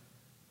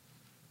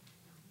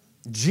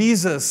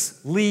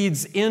 Jesus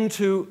leads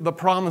into the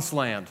promised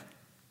land.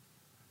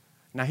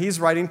 Now he's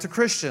writing to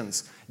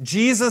Christians.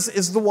 Jesus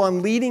is the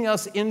one leading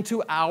us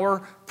into our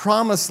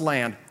promised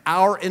land,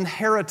 our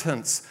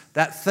inheritance,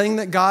 that thing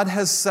that God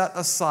has set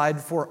aside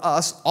for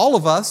us, all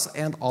of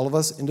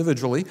us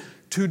individually,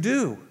 to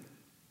do.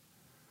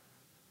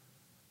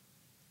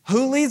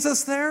 Who leads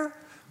us there?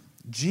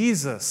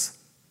 Jesus,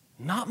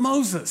 not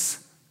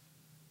Moses.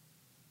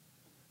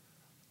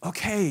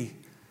 Okay,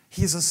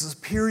 he's a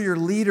superior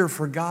leader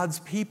for God's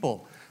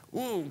people.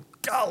 Ooh,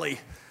 golly.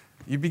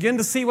 You begin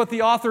to see what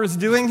the author is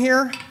doing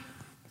here?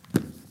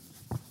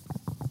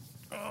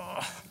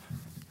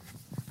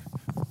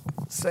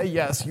 Say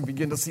yes, you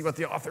begin to see what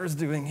the author is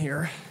doing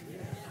here.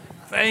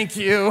 Thank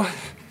you.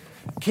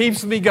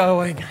 Keeps me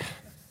going.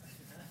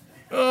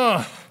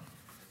 And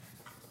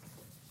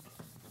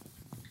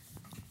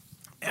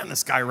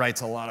this guy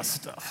writes a lot of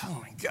stuff.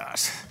 Oh my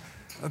gosh.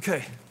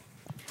 Okay.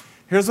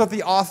 Here's what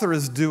the author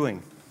is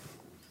doing.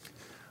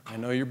 I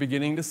know you're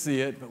beginning to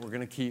see it, but we're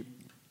going to keep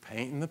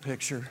painting the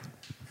picture.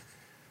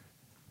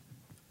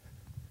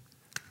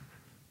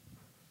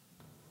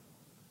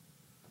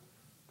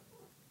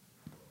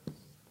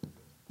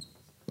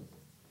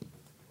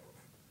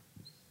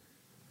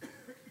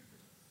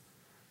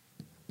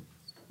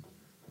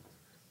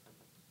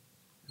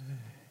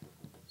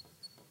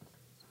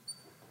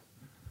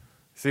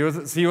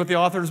 See what the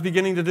author is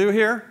beginning to do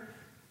here?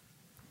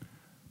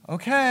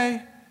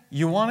 Okay,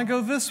 you want to go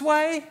this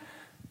way?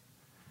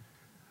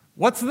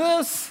 What's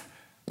this?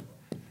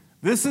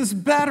 This is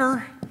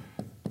better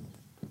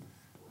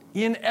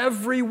in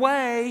every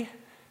way.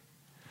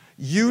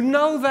 You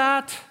know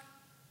that.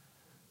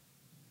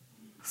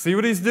 See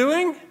what he's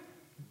doing?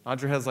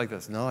 Nod your heads like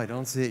this. No, I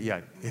don't see it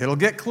yet. It'll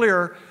get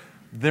clearer.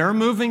 They're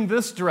moving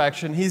this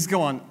direction. He's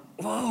going,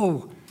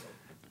 whoa.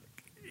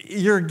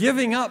 You're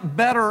giving up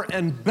better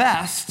and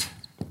best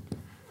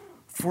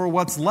for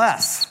what's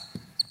less,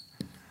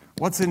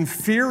 what's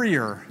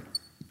inferior.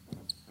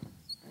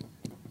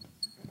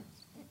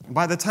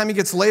 By the time he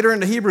gets later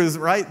into Hebrews,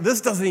 right,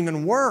 this doesn't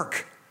even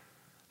work.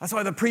 That's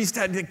why the priest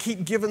had to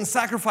keep giving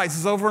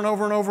sacrifices over and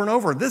over and over and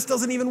over. This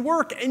doesn't even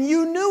work, and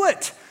you knew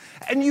it.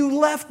 And you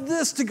left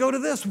this to go to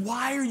this.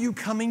 Why are you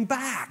coming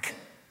back?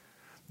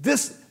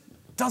 This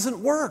doesn't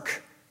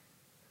work.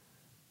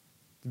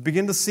 You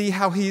begin to see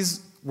how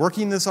he's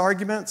working this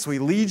argument. So he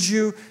leads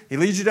you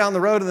down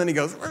the road, and then he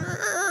goes,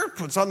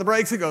 puts on the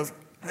brakes, he goes,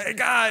 hey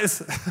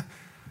guys,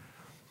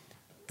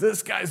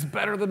 this guy's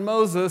better than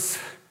Moses.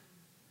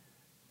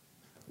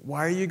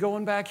 Why are you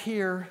going back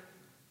here?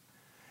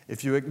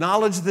 If you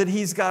acknowledge that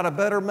he's got a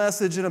better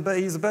message and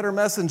he's a better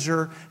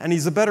messenger and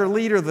he's a better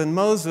leader than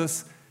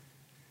Moses,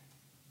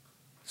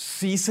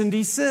 cease and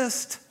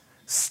desist.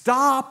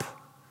 Stop.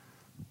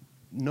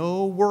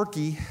 No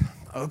worky.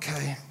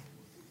 Okay.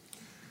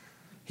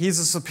 He's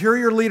a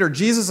superior leader.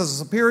 Jesus is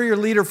a superior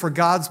leader for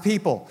God's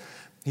people.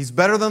 He's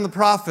better than the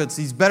prophets.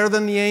 He's better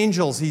than the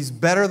angels. He's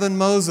better than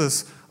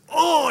Moses.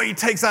 Oh, he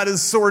takes out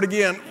his sword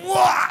again.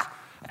 Whoa!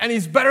 And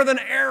he's better than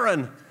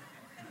Aaron.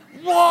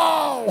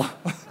 Whoa!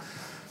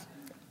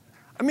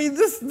 I mean,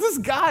 this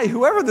guy,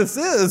 whoever this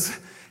is,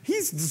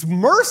 he's just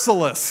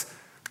merciless.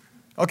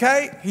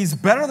 Okay, he's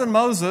better than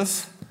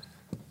Moses.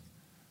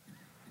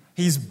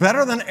 He's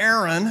better than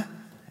Aaron.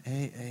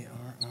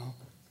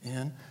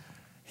 A-A-R-O-N.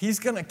 He's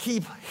going to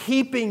keep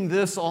heaping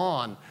this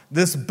on,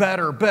 this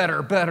better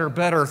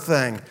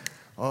thing.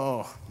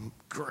 Oh,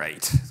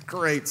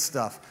 great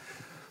stuff.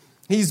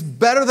 He's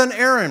better than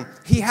Aaron.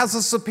 He has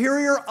a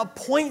superior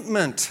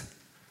appointment.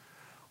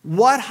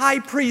 What high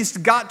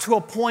priest got to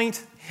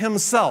appoint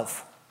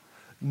himself?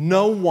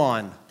 No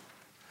one.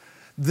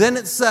 Then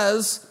it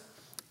says,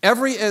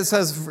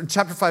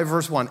 chapter 5,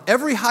 verse 1,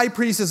 every high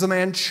priest is a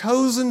man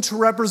chosen to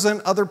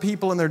represent other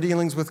people in their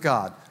dealings with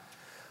God.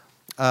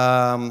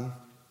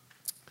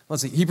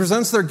 Let's see. He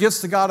presents their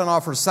gifts to God and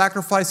offers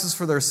sacrifices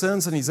for their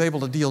sins, and he's able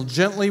to deal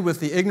gently with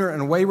the ignorant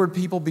and wayward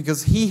people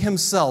because he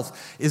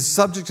himself is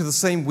subject to the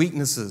same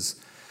weaknesses.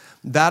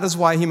 That is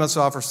why he must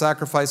offer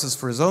sacrifices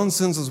for his own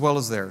sins as well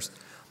as theirs.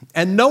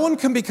 And no one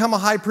can become a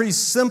high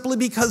priest simply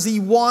because he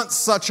wants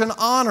such an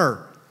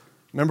honor.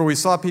 Remember, we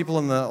saw people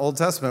in the Old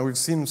Testament, we've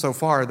seen them so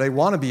far, they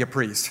want to be a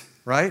priest,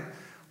 right?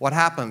 What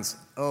happens?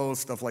 Oh,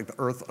 stuff like the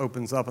earth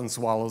opens up and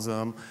swallows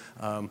them.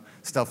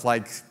 Stuff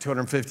like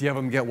 250 of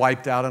them get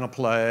wiped out in a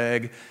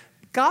plague.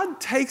 God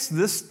takes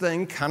this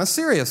thing kind of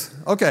serious.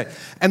 Okay,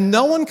 and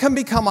no one can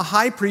become a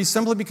high priest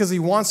simply because he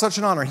wants such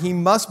an honor. He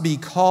must be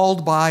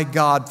called by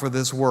God for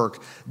this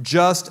work,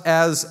 just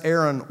as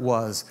Aaron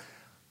was.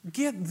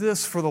 Get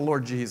this for the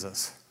Lord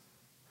Jesus.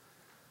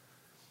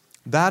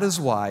 That is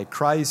why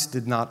Christ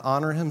did not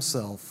honor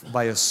himself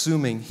by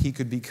assuming he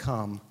could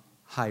become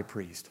high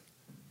priest.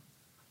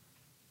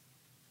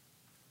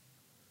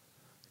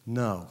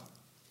 No,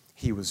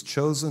 he was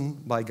chosen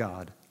by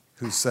God,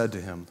 who said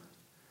to him,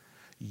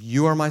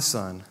 "You are my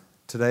son,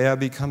 today I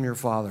become your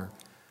father."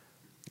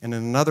 And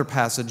in another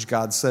passage,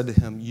 God said to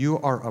him, "You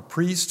are a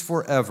priest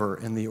forever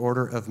in the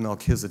order of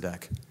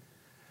Melchizedek."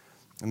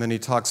 And then he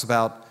talks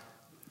about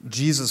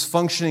Jesus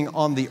functioning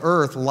on the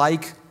earth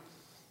like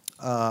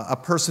a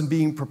person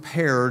being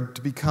prepared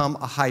to become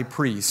a high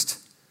priest.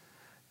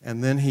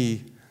 And then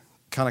he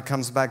kind of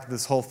comes back to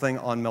this whole thing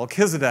on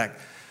Melchizedek.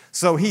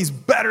 So he's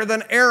better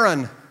than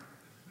Aaron.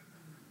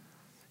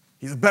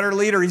 He's a better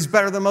leader. He's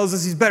better than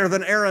Moses. He's better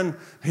than Aaron.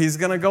 He's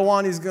going to go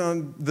on.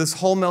 This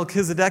whole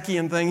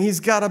Melchizedekian thing. He's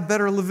got a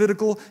better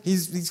Levitical.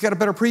 He's got a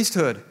better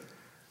priesthood.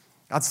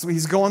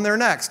 He's going there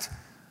next.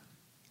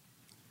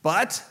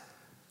 But,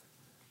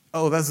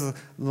 let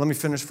me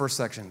finish first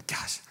section.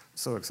 Gosh, I'm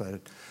so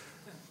excited.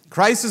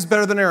 Christ is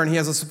better than Aaron. He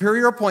has a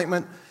superior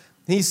appointment.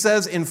 He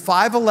says in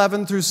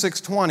 5:11 through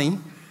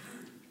 6:20,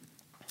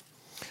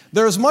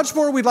 there is much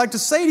more we'd like to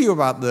say to you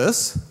about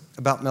this,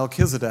 about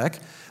Melchizedek,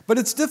 but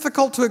it's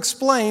difficult to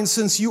explain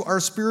since you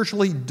are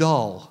spiritually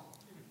dull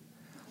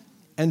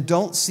and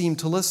don't seem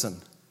to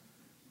listen.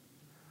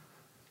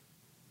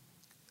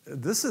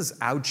 This is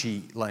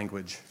ouchy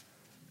language.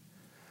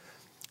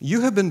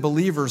 You have been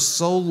believers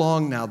so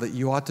long now that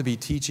you ought to be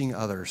teaching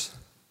others.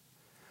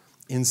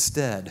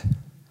 Instead,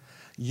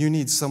 you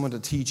need someone to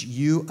teach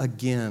you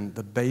again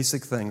the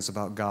basic things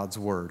about God's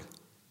Word.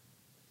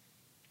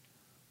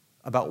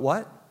 About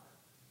what?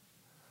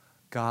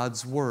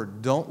 God's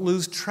Word. Don't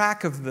lose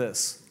track of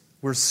this.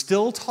 We're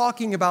still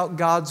talking about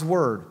God's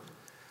Word.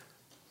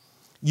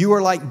 You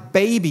are like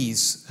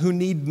babies who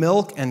need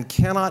milk and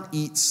cannot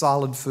eat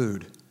solid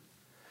food.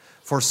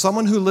 For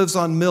someone who lives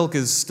on milk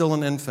is still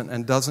an infant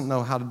and doesn't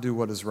know how to do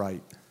what is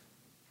right.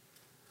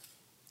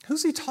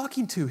 Who's he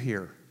talking to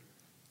here?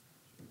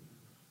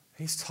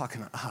 He's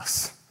talking to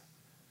us.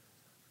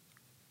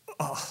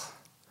 Oh.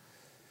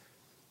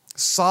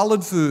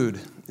 Solid food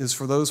is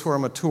for those who are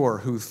mature,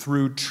 who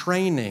through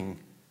training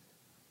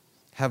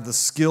have the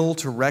skill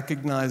to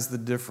recognize the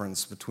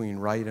difference between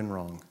right and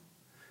wrong.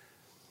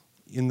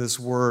 In this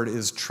word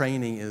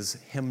training is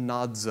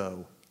hymnazo.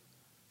 Does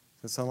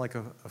that sound like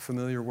a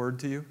familiar word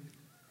to you?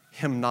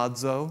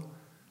 Hymnazo.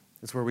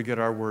 It's where we get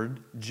our word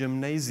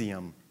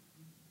gymnasium.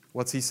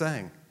 What's he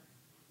saying?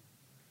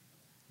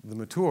 The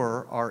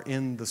mature are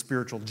in the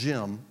spiritual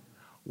gym,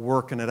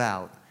 working it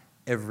out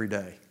every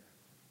day.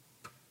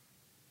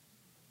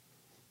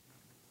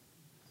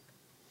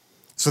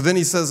 So then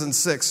he says in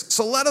 6,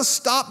 so let us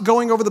stop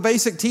going over the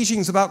basic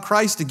teachings about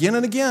Christ again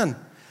and again.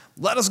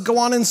 Let us go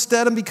on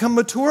instead and become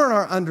mature in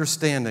our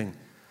understanding.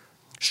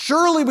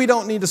 Surely we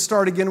don't need to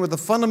start again with the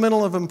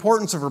fundamental of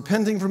importance of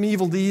repenting from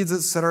evil deeds,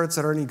 etc.,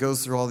 etc., and he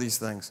goes through all these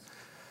things.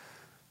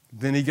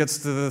 Then he gets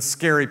to the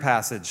scary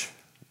passage.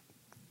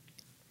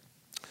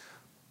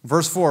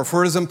 Verse 4,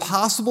 for it is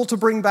impossible to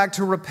bring back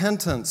to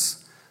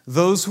repentance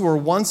those who were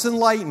once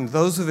enlightened,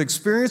 those who have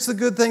experienced the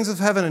good things of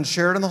heaven and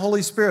shared in the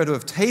Holy Spirit, who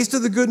have tasted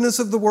the goodness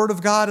of the Word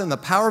of God and the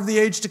power of the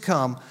age to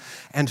come,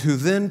 and who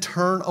then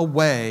turn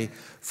away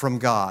from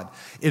God.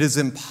 It is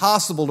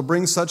impossible to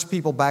bring such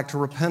people back to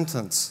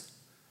repentance.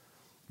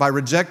 By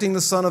rejecting the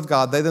Son of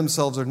God, they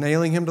themselves are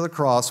nailing him to the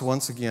cross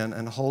once again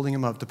and holding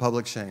him up to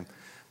public shame.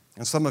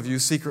 And some of you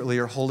secretly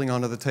are holding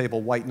onto the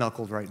table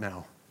white-knuckled right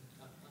now.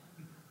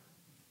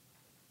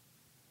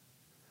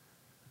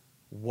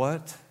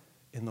 What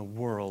in the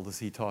world is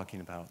he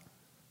talking about?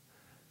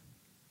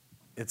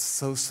 It's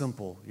so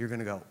simple. You're going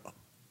to go,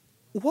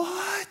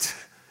 What?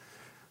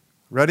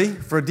 Ready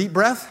for a deep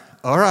breath?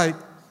 All right.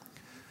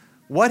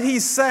 What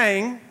he's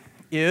saying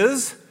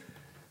is,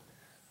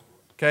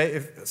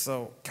 okay,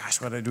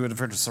 gosh, what did I do in a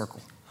different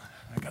circle?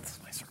 I got this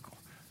in my circle.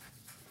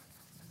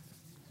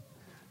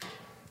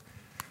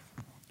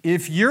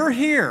 If you're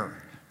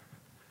here,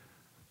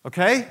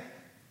 okay,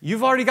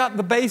 you've already got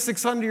the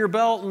basics under your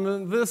belt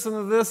and this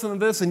and this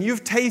and this, and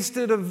you've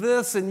tasted of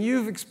this and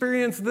you've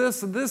experienced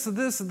this and this and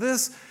this and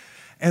this,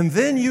 and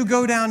then you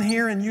go down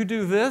here and you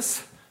do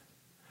this,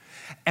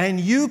 and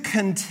you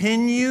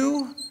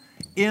continue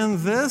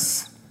in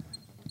this,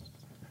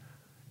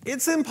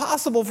 it's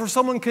impossible for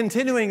someone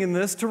continuing in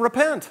this to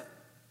repent.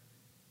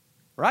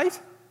 Right?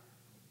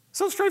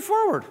 So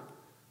straightforward.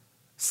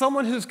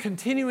 Someone who's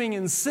continuing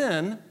in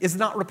sin is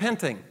not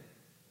repenting.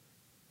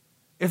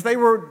 If they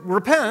were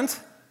repent,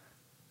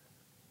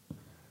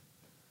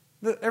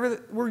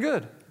 we're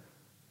good.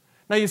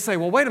 Now you say,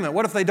 well, wait a minute,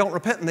 what if they don't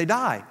repent and they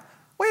die?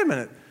 Wait a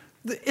minute.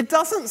 It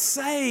doesn't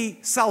say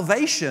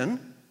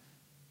salvation.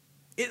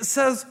 It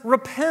says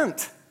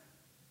repent.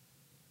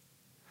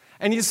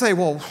 And you say,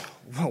 well,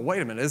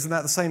 wait a minute, isn't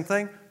that the same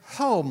thing?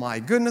 Oh my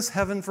goodness,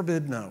 heaven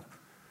forbid, no.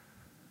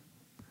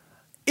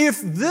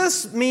 If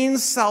this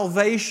means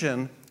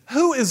salvation,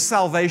 who is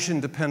salvation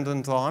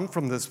dependent on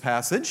from this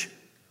passage?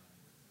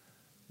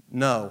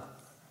 No.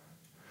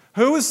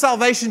 Who is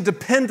salvation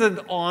dependent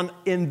on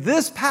in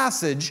this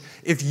passage?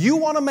 If you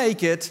want to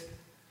make it,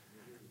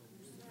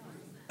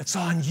 it's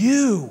on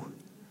you.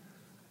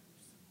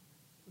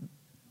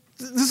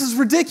 This is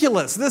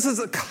ridiculous. This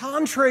is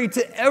contrary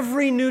to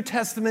every New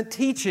Testament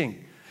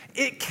teaching.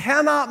 It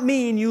cannot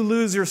mean you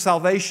lose your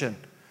salvation.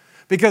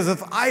 Because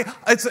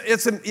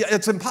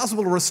it's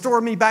impossible to restore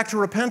me back to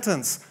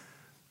repentance.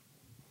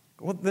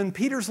 Well, then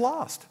Peter's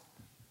lost.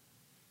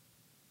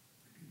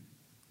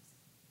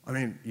 I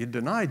mean, you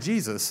deny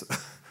Jesus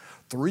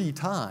 3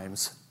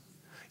 times,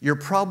 you're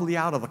probably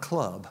out of the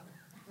club.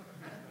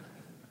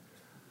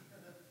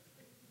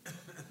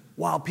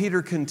 While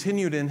Peter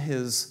continued in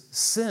his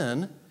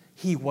sin,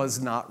 he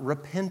was not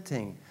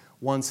repenting.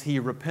 Once he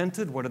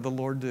repented, what did the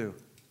Lord do?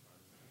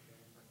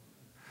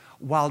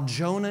 While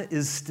Jonah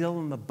is still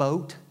in the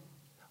boat,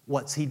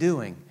 what's he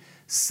doing?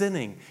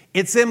 Sinning.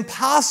 It's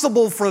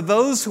impossible for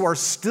those who are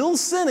still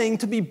sinning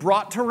to be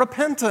brought to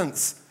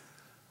repentance.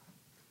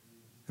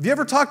 Have you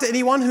ever talked to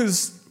anyone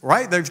who's,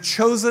 right, they've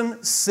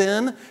chosen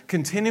sin,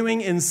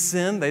 continuing in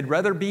sin? They'd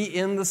rather be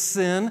in the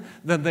sin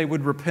than they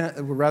would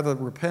rather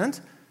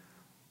repent?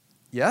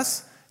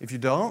 Yes? If you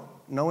don't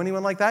know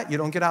anyone like that, you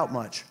don't get out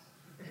much.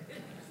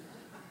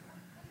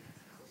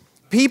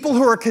 People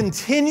who are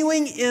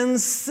continuing in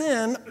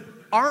sin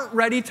aren't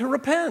ready to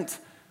repent.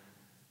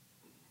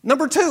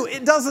 Number 2,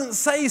 it doesn't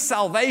say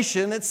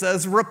salvation, it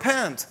says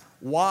repent.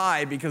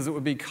 Why? Because it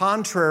would be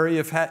contrary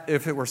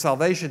if it were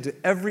salvation to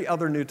every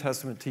other New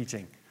Testament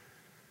teaching.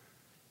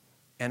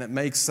 And it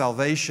makes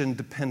salvation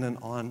dependent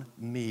on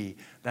me.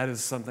 That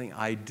is something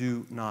I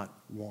do not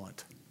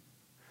want.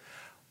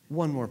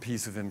 One more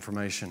piece of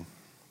information.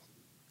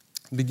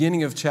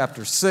 Beginning of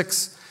chapter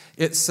 6,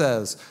 it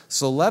says,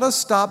 so let us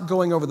stop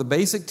going over the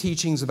basic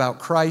teachings about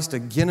Christ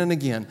again and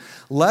again.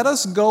 Let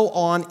us go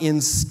on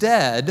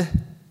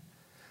instead.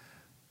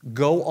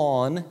 Go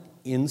on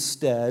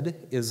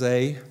instead is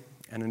an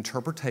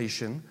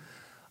interpretation,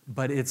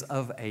 but it's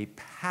of a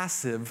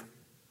passive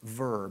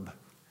verb.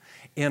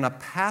 In a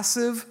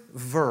passive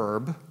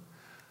verb,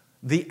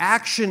 the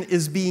action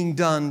is being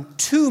done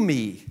to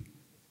me.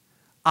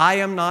 I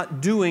am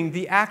not doing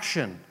the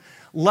action.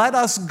 Let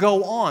us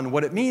go on.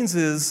 What it means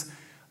is,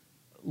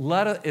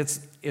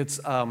 it's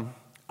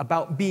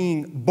about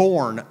being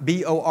born,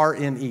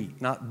 B-O-R-N-E,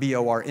 not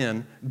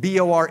B-O-R-N,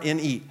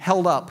 B-O-R-N-E,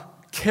 held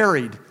up,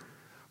 carried.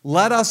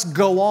 Let us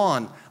go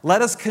on.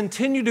 Let us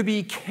continue to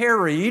be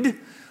carried.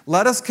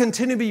 Let us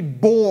continue to be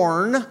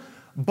born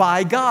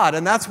by God.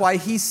 And that's why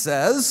he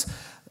says,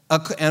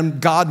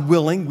 and God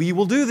willing, we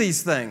will do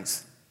these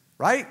things,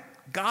 right?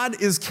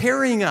 God is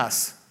carrying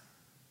us.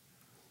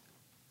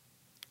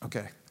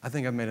 Okay, I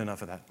think I've made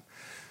enough of that.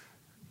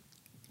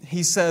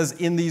 He says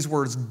in these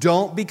words,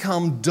 don't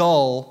become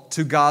dull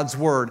to God's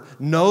word.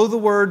 Know the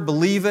word,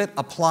 believe it,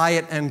 apply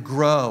it, and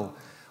grow.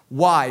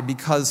 Why?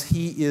 Because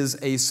he is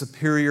a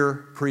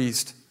superior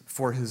priest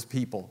for his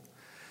people.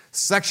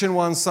 Section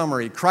 1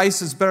 summary.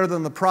 Christ is better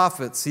than the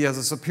prophets. He has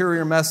a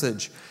superior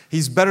message.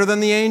 He's better than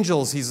the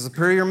angels. He's a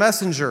superior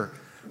messenger.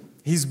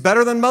 He's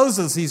better than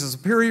Moses. He's a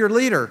superior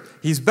leader.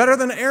 He's better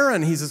than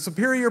Aaron. He's a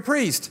superior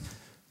priest.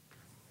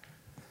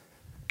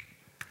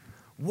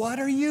 What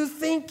are you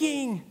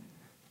thinking?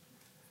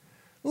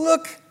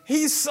 Look,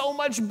 he's so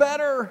much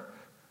better.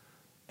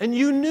 And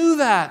you knew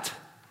that.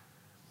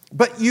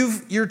 But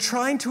you're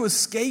trying to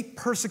escape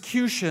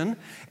persecution,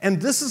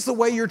 and this is the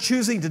way you're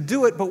choosing to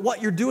do it, but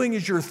what you're doing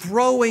is you're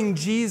throwing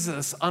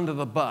Jesus under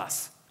the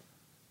bus.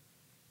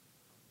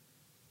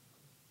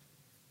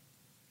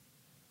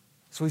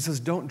 So he says,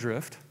 don't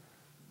drift.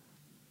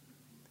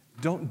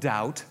 Don't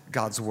doubt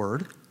God's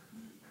word.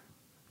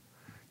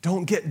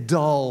 Don't get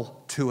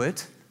dull to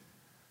it.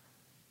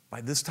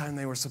 By this time,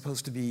 they were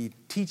supposed to be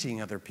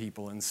teaching other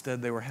people.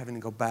 Instead, they were having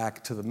to go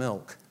back to the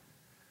milk.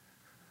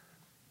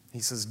 He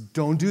says,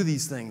 don't do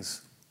these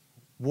things.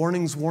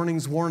 Warnings,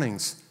 warnings,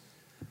 warnings.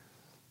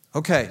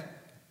 Okay,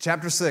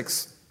 chapter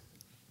 6.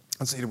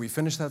 Let's see, did we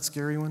finish that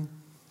scary one?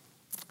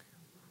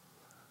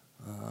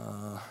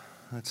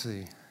 Let's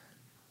see.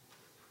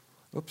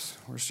 Oops,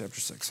 where's chapter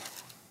 6?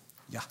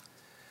 Yeah.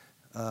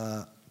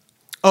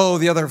 Here's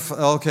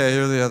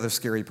the other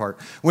scary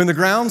part. When the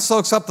ground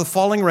soaks up the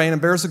falling rain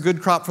and bears a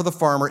good crop for the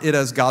farmer, it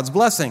has God's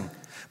blessing.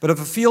 But if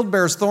a field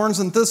bears thorns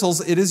and thistles,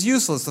 it is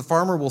useless. The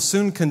farmer will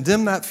soon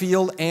condemn that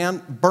field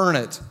and burn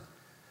it.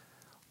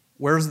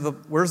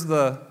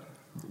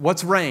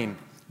 What's rain?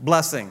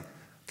 Blessing.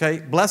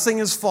 Okay, blessing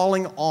is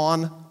falling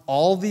on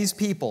all these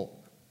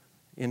people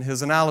in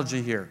his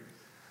analogy here.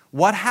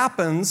 What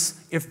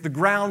happens if the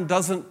ground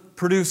doesn't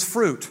produce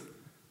fruit?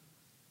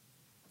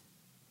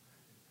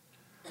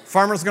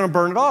 Farmer's going to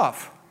burn it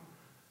off.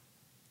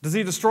 Does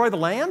he destroy the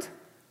land?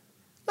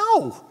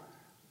 No.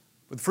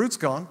 But the fruit's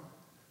gone.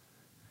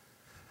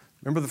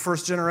 Remember the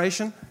first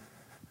generation?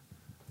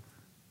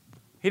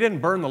 He didn't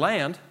burn the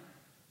land,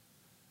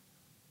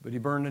 but he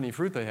burned any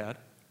fruit they had.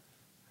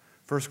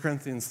 1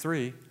 Corinthians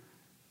 3,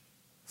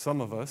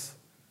 some of us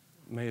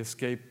may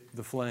escape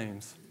the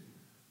flames,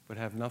 but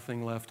have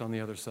nothing left on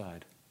the other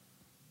side.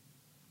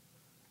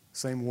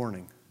 Same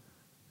warning.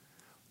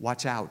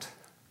 Watch out.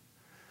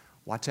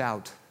 Watch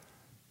out.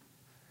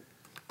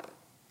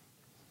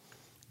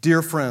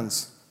 Dear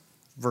friends,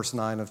 verse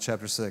 9 of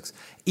chapter 6,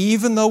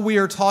 even though we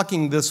are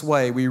talking this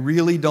way, we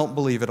really don't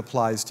believe it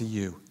applies to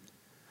you.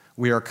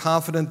 We are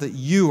confident that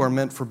you are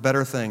meant for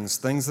better things,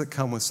 things that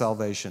come with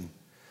salvation.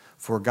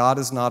 For God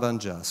is not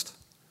unjust.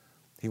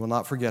 He will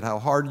not forget how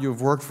hard you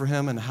have worked for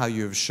him and how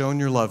you have shown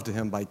your love to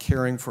him by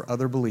caring for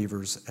other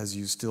believers as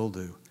you still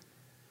do.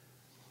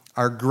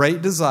 Our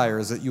great desire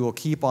is that you will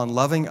keep on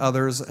loving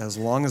others as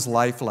long as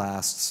life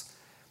lasts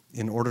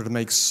in order to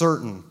make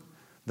certain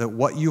that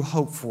what you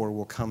hope for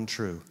will come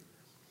true.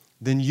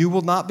 Then you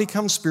will not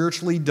become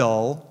spiritually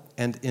dull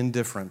and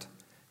indifferent.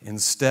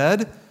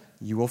 Instead,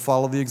 you will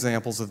follow the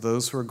examples of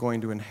those who are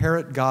going to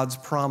inherit God's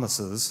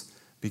promises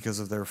because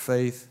of their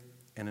faith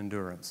and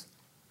endurance.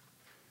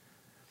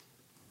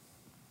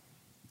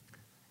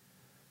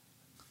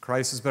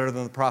 Christ is better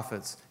than the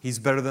prophets. He's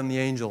better than the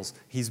angels.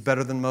 He's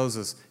better than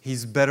Moses.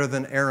 He's better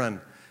than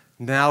Aaron.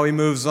 Now he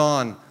moves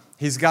on.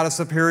 He's got a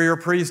superior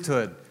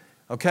priesthood.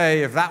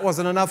 Okay, if that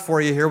wasn't enough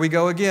for you, here we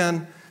go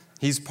again.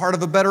 He's part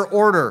of a better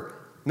order.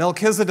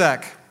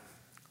 Melchizedek.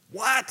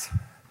 What?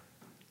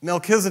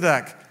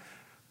 Melchizedek.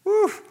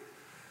 Woo.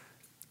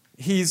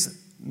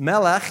 He's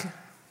Melech,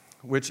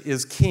 which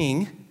is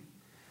king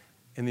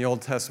in the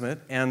Old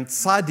Testament, and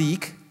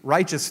Tzaddik,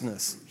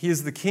 righteousness. He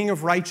is the king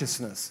of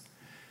righteousness.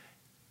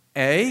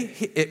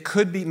 Melchizedek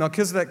could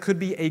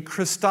be a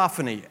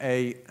Christophany,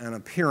 an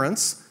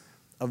appearance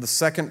of the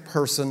second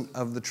person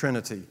of the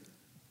Trinity.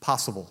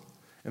 Possible.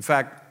 In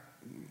fact,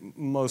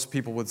 most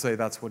people would say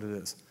that's what it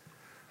is.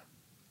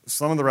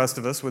 Some of the rest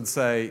of us would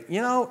say,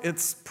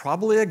 it's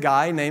probably a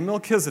guy named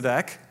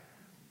Melchizedek,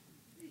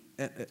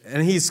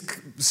 and he's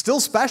still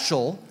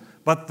special,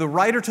 but the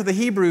writer to the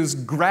Hebrews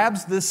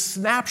grabs this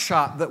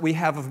snapshot that we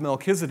have of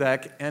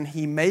Melchizedek, and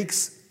he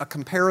makes a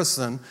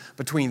comparison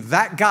between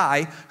that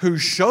guy who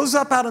shows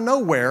up out of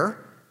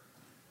nowhere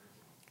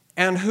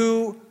and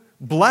who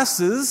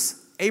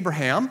blesses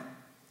Abraham,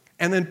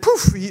 and then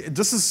poof,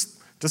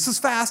 just as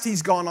fast,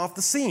 he's gone off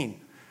the scene.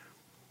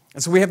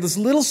 And so we have this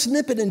little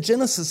snippet in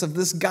Genesis of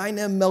this guy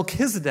named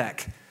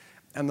Melchizedek.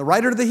 And the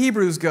writer of the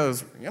Hebrews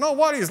goes, you know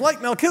what? He's like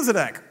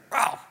Melchizedek.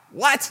 Wow,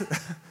 what?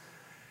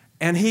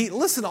 And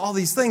listen to all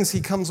these things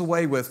he comes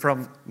away with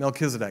from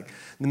Melchizedek.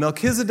 The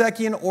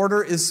Melchizedekian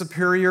order is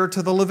superior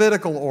to the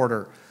Levitical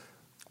order.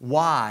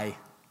 Why?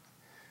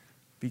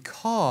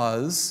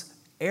 Because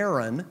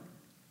Aaron,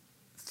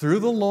 through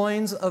the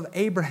loins of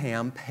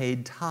Abraham,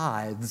 paid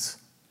tithes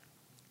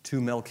to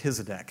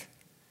Melchizedek.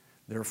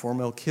 Therefore,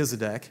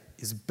 Melchizedek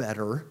is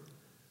better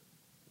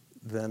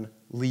than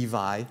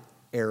Levi,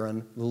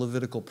 Aaron, the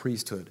Levitical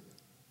priesthood.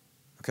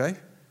 Okay?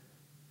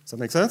 Does that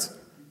make sense?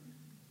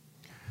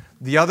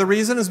 The other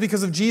reason is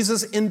because of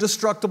Jesus'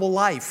 indestructible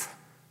life.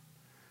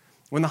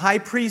 When the high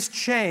priest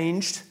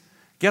changed,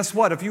 guess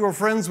what? If you were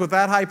friends with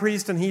that high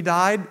priest and he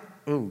died,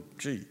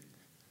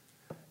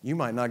 you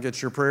might not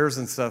get your prayers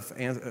and stuff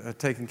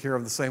taken care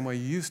of the same way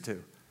you used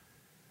to.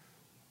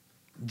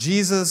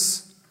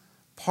 Jesus,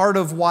 part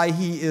of why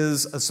he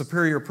is a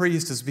superior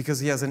priest is because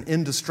he has an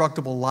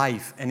indestructible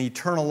life, an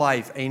eternal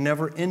life, a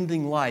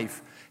never-ending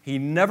life. He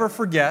never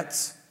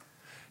forgets.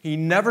 He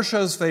never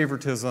shows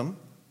favoritism.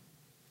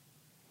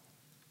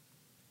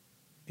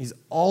 He's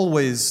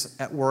always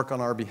at work on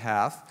our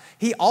behalf.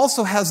 He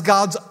also has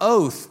God's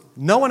oath.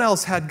 No one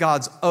else had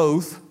God's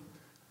oath.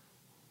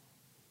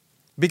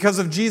 Because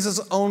of Jesus'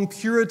 own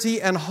purity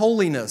and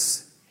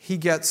holiness,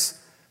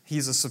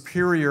 he's a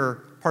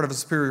superior, part of a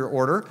superior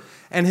order,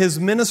 and his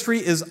ministry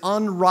is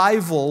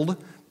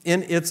unrivaled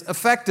in its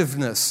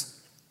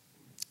effectiveness.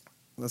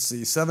 Let's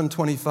see,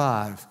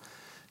 725.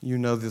 You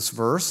know this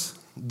verse.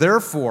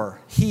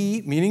 Therefore,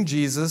 he, meaning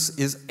Jesus,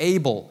 is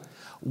able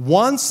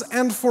once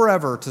and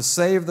forever to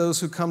save those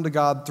who come to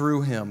God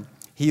through him.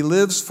 He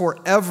lives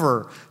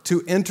forever to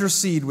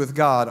intercede with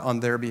God on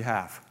their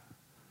behalf.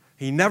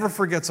 He never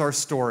forgets our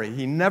story.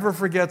 He never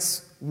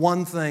forgets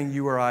one thing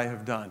you or I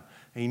have done.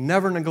 He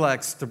never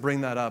neglects to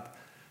bring that up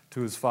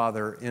to his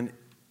Father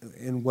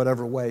in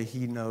whatever way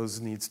he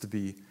knows needs to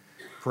be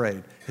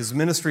prayed. His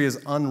ministry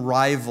is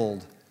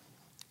unrivaled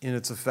in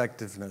its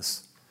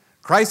effectiveness.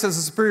 Christ has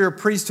a superior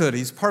priesthood.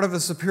 He's part of a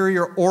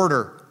superior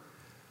order.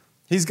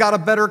 He's got a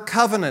better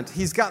covenant.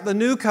 He's got the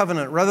new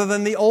covenant rather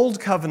than the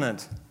old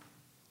covenant.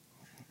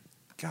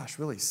 Gosh,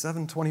 really,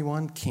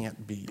 7:21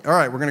 can't be. All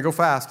right, we're going to go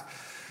fast.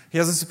 He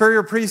has a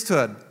superior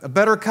priesthood, a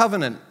better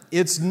covenant.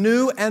 It's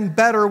new and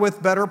better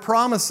with better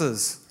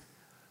promises.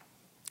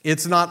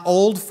 It's not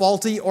old,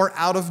 faulty, or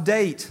out of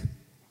date.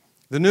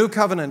 The new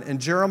covenant in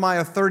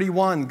Jeremiah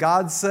 31,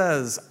 God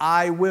says,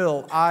 I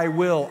will, I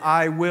will,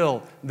 I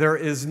will. There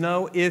is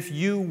no if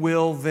you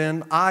will,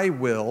 then I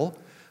will,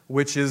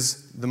 which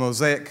is the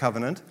Mosaic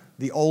covenant,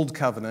 the old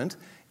covenant.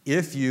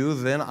 If you,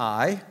 then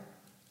I.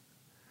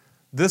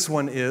 This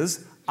one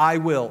is, I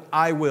will,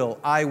 I will,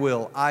 I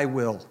will, I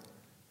will.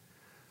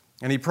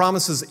 And he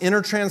promises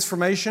inner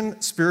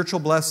transformation, spiritual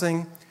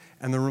blessing,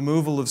 and the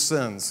removal of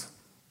sins.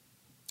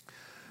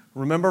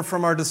 Remember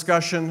from our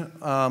discussion,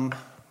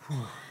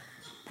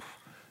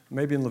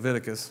 maybe in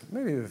Leviticus,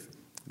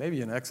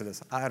 maybe in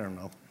Exodus, I don't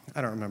know.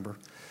 I don't remember.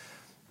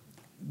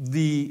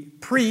 The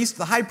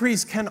high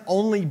priest, can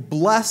only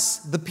bless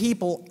the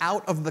people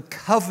out of the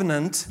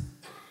covenant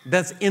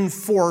that's in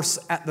force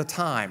at the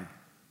time.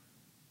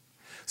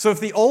 So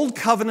if the old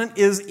covenant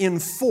is in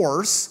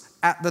force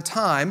at the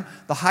time,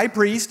 the high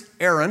priest,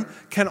 Aaron,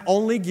 can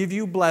only give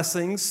you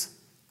blessings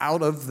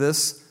out of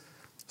this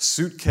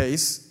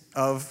suitcase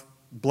of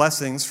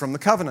blessings from the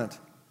covenant.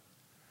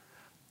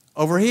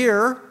 Over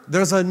here,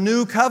 there's a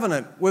new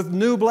covenant with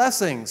new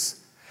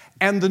blessings.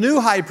 And the new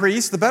high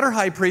priest, the better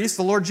high priest,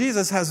 the Lord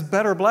Jesus, has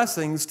better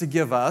blessings to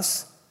give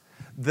us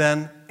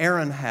than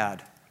Aaron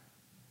had.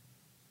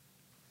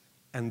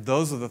 And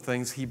those are the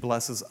things he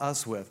blesses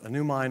us with. A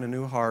new mind, a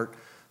new heart,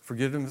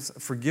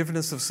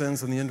 forgiveness of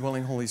sins, and the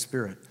indwelling Holy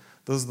Spirit.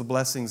 Those are the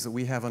blessings that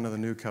we have under the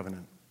new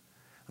covenant.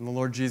 And the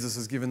Lord Jesus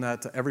has given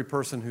that to every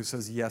person who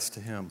says yes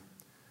to him.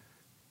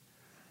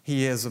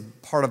 He is a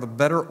part of a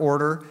better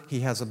order.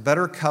 He has a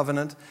better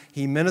covenant.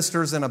 He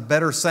ministers in a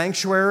better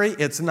sanctuary.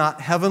 It's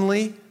not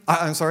heavenly.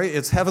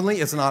 It's heavenly.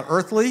 It's not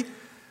earthly.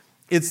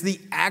 It's the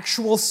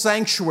actual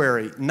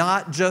sanctuary,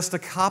 not just a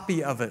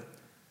copy of it.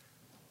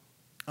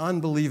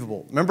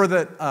 Unbelievable. Remember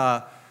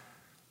that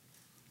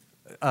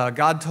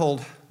God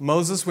told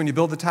Moses, when you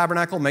build the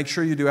tabernacle, make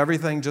sure you do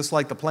everything just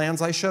like the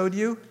plans I showed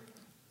you?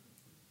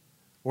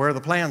 Where are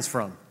the plans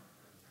from?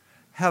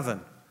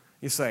 Heaven.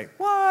 You say,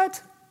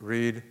 what?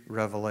 Read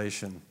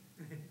Revelation.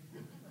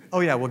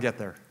 Oh yeah, we'll get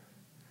there.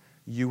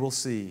 You will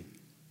see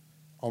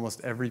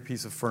almost every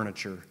piece of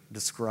furniture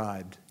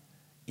described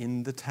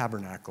in the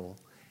tabernacle,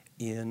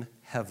 in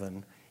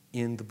heaven,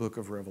 in the book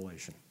of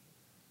Revelation.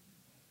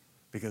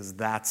 Because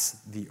that's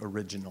the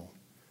original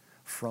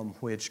from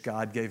which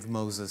God gave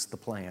Moses the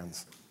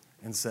plans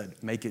and said,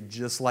 make it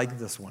just like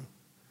this one.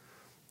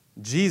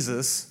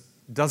 Jesus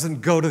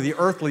doesn't go to the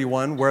earthly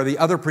one where the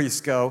other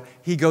priests go.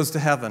 He goes to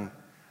heaven.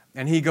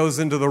 And he goes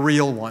into the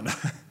real one.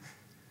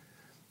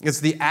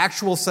 It's the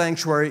actual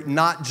sanctuary,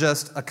 not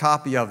just a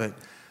copy of it.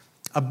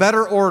 A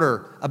better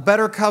order, a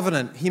better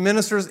covenant. He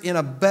ministers in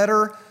a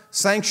better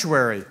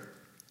sanctuary.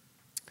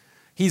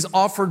 He's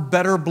offered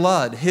better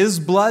blood. His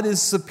blood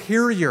is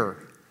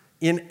superior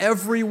in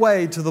every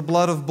way to the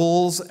blood of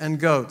bulls and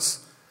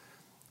goats.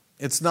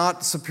 It's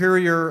not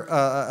superior,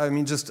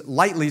 just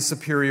lightly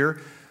superior.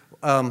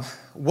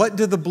 What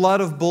did the blood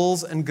of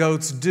bulls and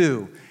goats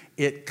do?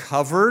 It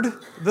covered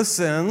the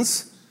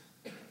sins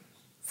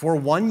for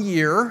 1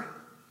 year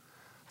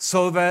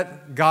so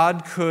that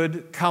God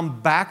could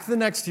come back the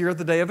next year at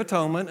the Day of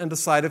Atonement and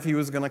decide if he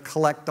was going to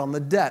collect on the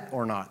debt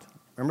or not.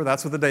 Remember,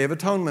 that's what the Day of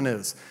Atonement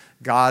is.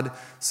 God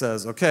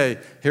says, okay,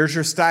 here's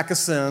your stack of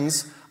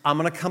sins. I'm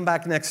going to come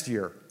back next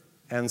year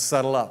and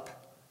settle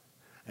up.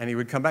 And he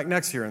would come back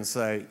next year and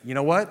say, you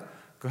know what?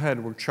 Go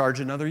ahead, we'll charge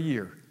another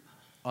year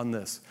on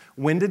this.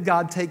 When did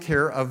God take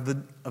care of the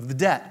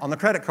debt on the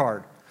credit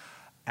card?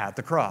 At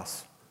the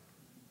cross.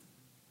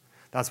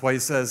 That's why he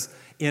says,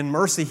 in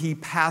mercy, he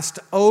passed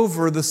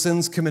over the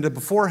sins committed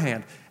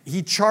beforehand.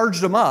 He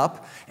charged them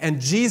up,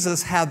 and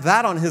Jesus had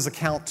that on his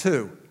account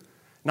too.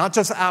 Not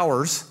just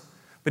ours,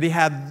 but he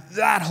had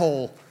that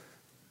whole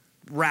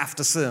raft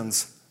of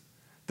sins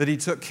that he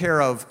took care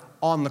of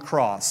on the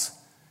cross.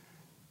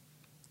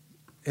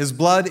 His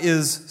blood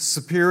is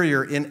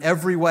superior in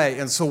every way.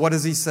 And so what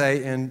does he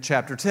say in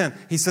chapter 10?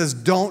 He says,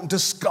 don't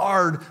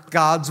discard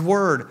God's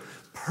word.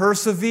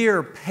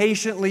 Persevere,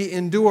 patiently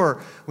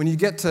endure. When you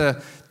get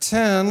to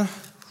 10,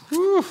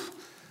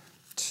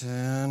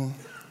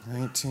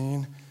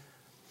 19,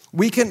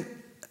 we can,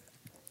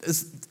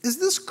 is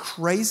this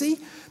crazy?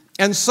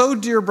 And so,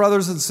 dear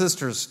brothers and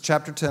sisters,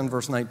 chapter 10,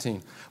 verse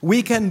 19,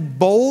 we can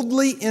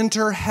boldly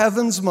enter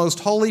heaven's most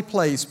holy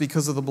place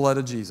because of the blood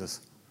of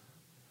Jesus.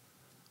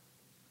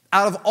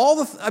 Out of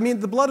all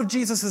the blood of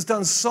Jesus has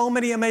done so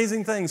many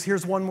amazing things.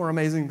 Here's one more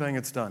amazing thing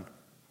it's done.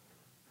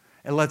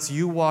 It lets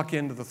you walk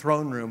into the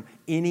throne room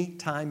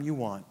anytime you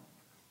want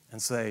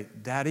and say,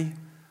 Daddy,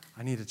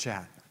 I need to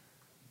chat.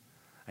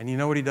 And you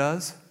know what he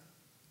does?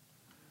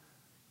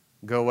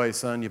 Go away,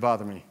 son, you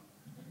bother me.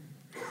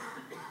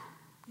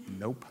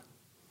 Nope.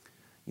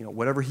 You know,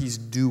 whatever he's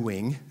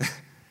doing,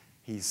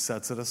 he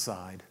sets it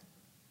aside.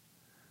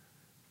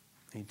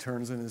 He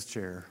turns in his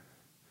chair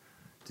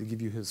to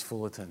give you his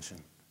full attention.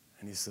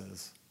 And he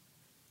says,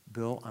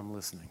 Bill, I'm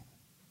listening.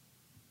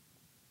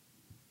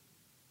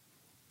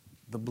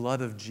 The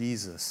blood of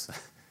Jesus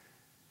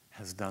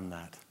has done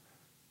that.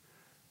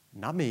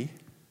 Not me.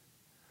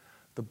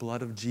 The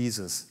blood of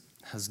Jesus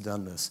has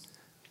done this.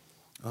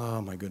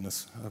 Oh, my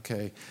goodness.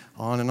 Okay.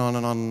 On and on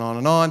and on and on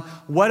and on.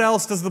 What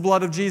else does the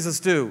blood of Jesus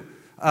do?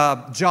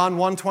 John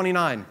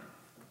 1:29.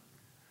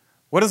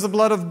 What does the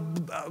blood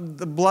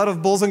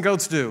of bulls and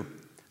goats do?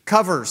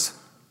 Covers,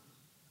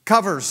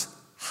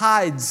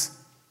 hides.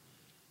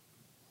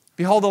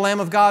 Behold the Lamb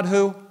of God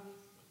who?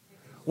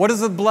 What does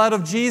the blood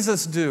of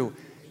Jesus do?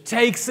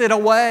 Takes it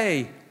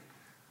away.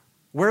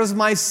 Where's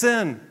my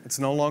sin? It's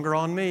no longer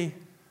on me.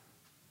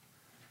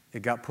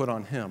 It got put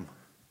on him.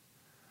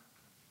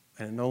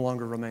 And it no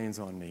longer remains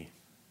on me.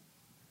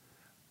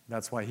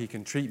 That's why he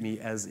can treat me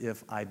as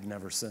if I'd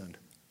never sinned.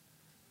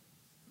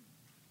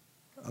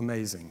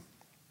 Amazing.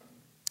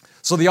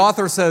 So the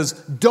author says,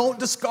 don't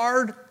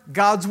discard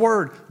God's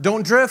word.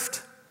 Don't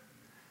drift.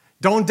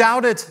 Don't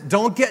doubt it.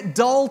 Don't get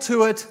dull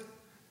to it.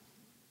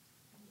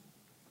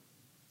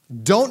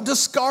 Don't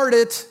discard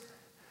it,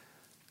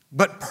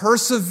 but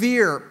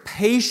persevere,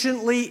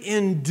 patiently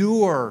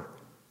endure.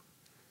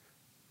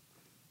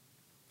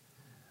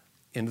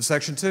 End of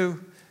section 2.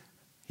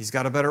 He's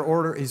got a better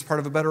order. He's part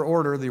of a better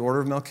order, the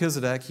order of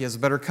Melchizedek. He has a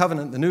better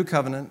covenant, the new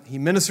covenant. He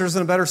ministers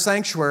in a better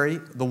sanctuary,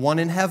 the one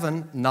in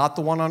heaven, not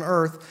the one on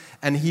earth.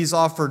 And he's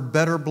offered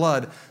better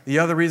blood. The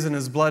other reason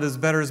his blood is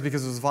better is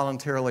because it was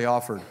voluntarily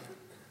offered.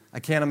 I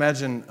can't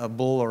imagine a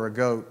bull or a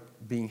goat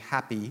being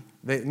happy.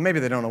 Maybe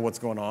they don't know what's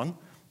going on.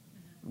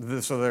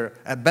 So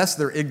at best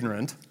they're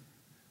ignorant.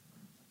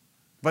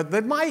 But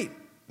they might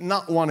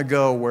not want to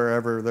go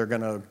wherever they're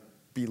going to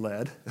be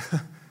led.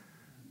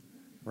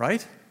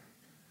 Right?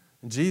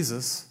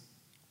 Jesus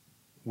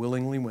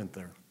willingly went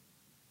there.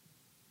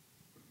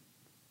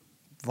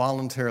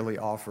 Voluntarily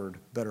offered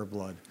better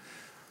blood.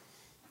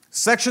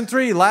 Section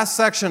 3, last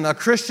section, a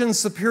Christian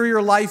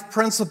superior life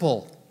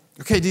principle.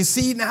 Okay, do you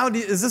see now?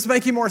 Is this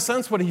making more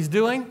sense what he's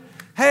doing?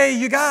 Hey,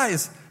 you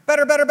guys,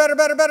 better.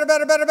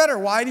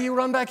 Why do you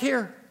run back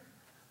here?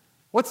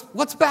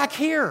 What's back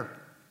here?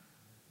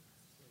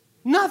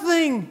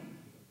 Nothing.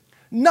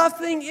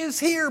 Nothing is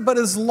here, but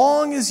as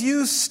long as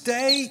you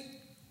stay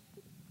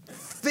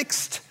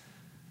fixed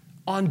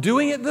on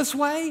doing it this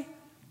way,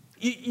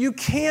 you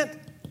can't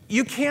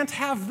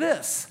have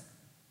this.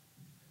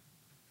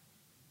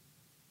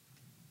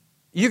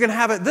 You can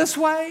have it this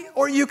way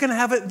or you can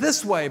have it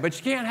this way, but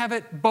you can't have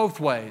it both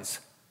ways.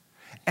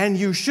 And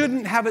you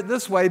shouldn't have it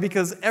this way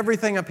because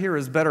everything up here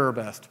is better or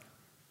best.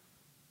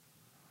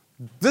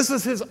 This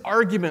is his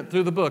argument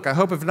through the book. I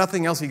hope if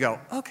nothing else you go,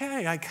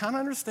 okay, I kind of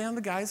understand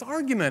the guy's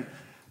argument.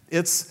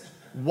 It's,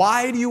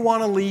 why do you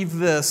want to leave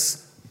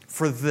this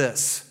for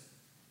this?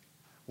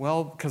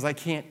 Well, because I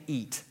can't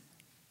eat.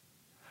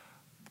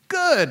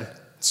 Good.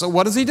 So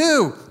what does he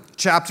do?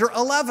 Chapter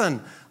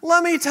 11.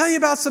 Let me tell you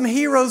about some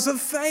heroes of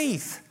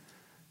faith.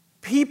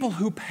 People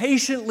who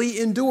patiently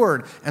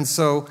endured. And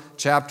so,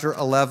 chapter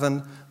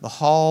 11, the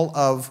hall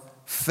of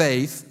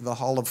faith, the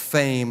hall of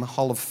fame,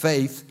 hall of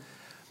faith.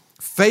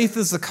 Faith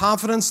is the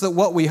confidence that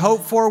what we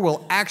hope for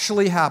will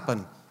actually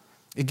happen.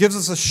 It gives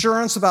us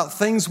assurance about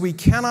things we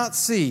cannot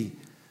see.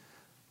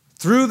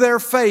 Through their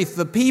faith,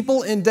 the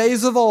people in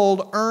days of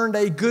old earned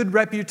a good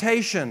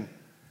reputation.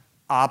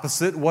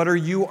 Opposite, what are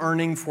you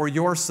earning for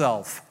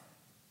yourself?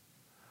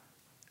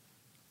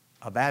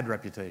 A bad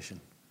reputation.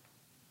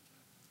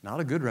 Not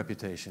a good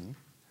reputation.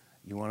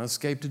 You want to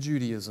escape to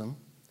Judaism,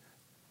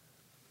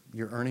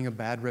 you're earning a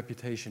bad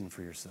reputation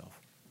for yourself.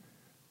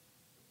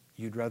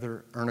 You'd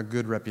rather earn a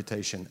good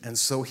reputation. And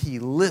so he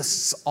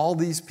lists all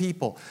these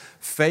people.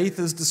 Faith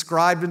is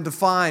described and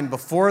defined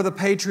before the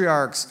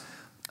patriarchs,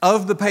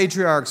 of the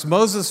patriarchs.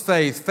 Moses'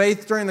 faith,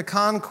 faith during the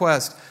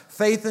conquest,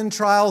 faith in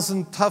trials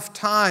and tough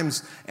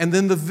times, and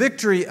then the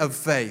victory of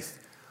faith.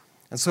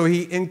 And so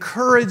he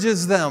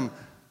encourages them.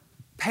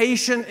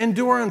 Patient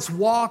endurance,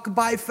 walk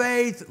by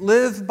faith,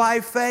 live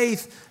by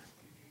faith.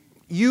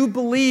 You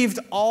believed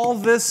all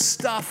this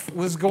stuff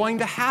was going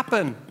to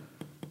happen.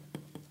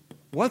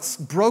 What's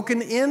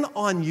broken in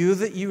on you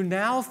that you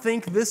now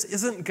think this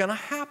isn't going to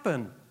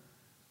happen?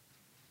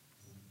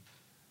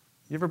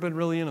 You ever been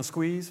really in a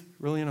squeeze,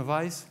 really in a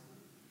vice?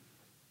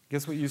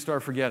 Guess what you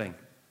start forgetting?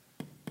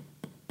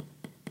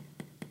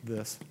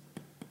 This.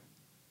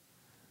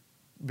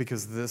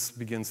 Because this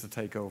begins to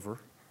take over.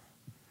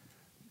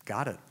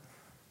 Got it.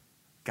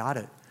 Got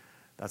it.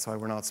 That's why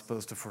we're not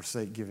supposed to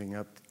forsake giving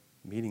up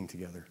meeting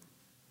together,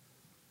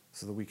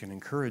 so that we can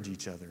encourage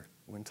each other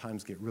when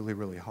times get really,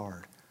 really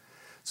hard.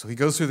 So he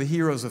goes through the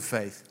heroes of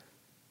faith.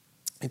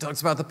 He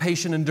talks about the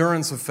patient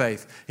endurance of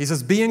faith. He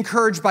says, be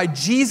encouraged by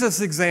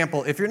Jesus'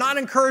 example. If you're not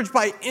encouraged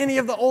by any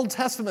of the Old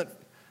Testament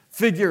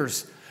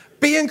figures,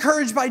 be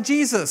encouraged by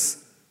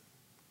Jesus,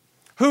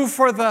 who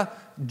for the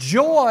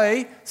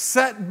joy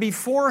set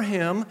before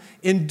him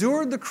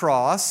endured the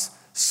cross,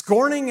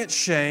 scorning its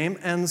shame,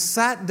 and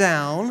sat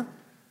down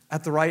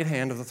at the right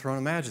hand of the throne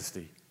of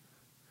majesty.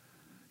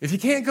 If you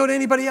can't go to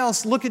anybody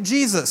else, look at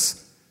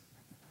Jesus.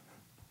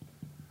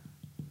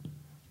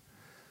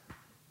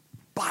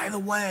 By the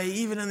way,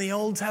 even in the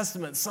Old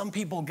Testament, some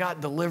people got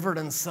delivered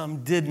and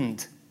some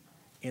didn't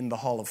in the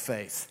hall of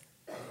faith.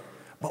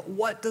 But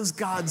what does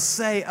God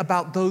say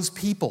about those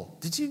people?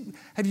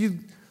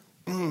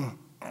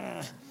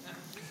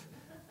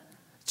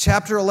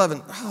 Chapter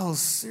 11. Oh,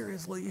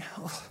 seriously.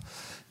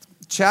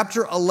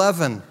 Chapter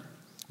 11,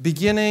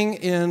 beginning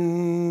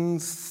in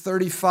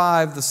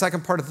 35, the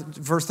second part of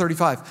verse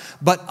 35.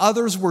 But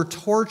others were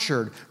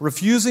tortured,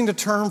 refusing to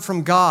turn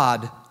from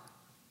God.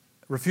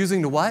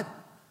 Refusing to what?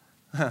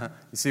 You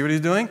see what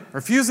he's doing?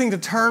 Refusing to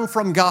turn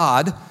from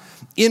God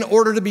in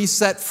order to be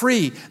set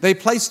free. They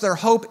placed their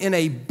hope in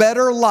a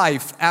better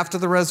life after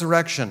the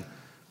resurrection.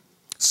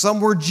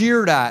 Some were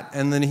jeered at,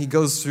 and then he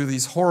goes through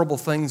these horrible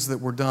things that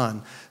were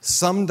done.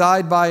 Some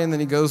died by, and then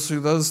he goes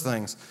through those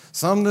things.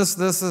 Some this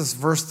is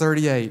verse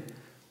 38.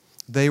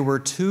 They were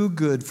too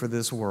good for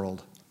this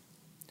world,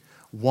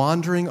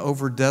 wandering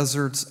over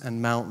deserts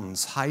and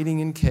mountains, hiding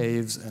in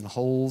caves and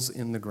holes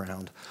in the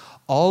ground.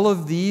 All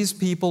of these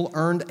people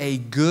earned a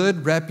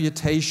good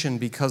reputation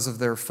because of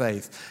their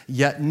faith,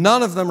 yet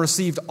none of them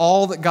received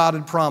all that God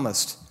had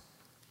promised.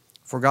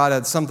 For God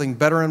had something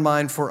better in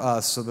mind for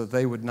us so that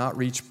they would not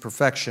reach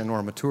perfection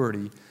or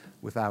maturity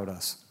without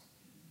us.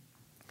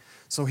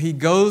 So he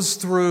goes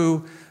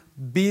through,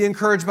 be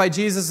encouraged by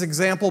Jesus'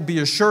 example, be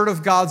assured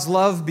of God's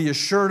love, be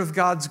assured of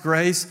God's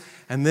grace.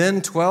 And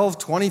then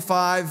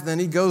 12:25, then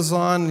he goes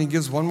on and he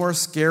gives one more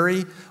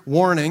scary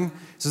warning.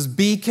 He says,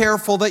 be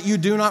careful that you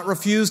do not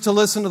refuse to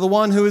listen to the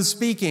one who is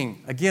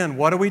speaking. Again,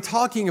 what are we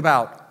talking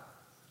about?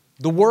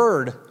 The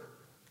Word.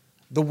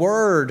 The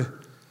Word.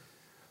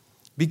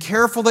 Be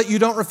careful that you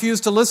don't refuse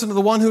to listen to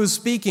the one who is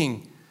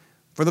speaking.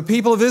 For the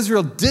people of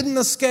Israel didn't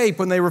escape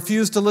when they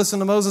refused to listen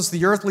to Moses,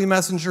 the earthly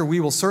messenger. We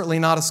will certainly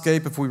not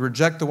escape if we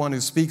reject the one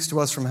who speaks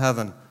to us from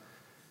heaven.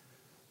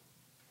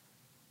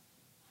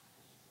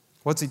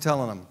 What's he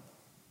telling them?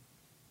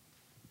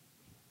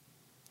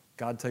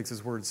 God takes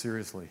his word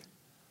seriously.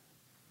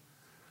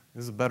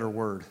 This is a better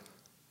word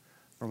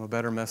from a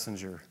better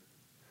messenger.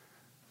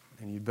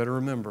 And you'd better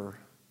remember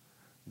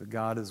that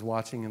God is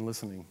watching and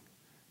listening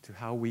to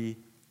how we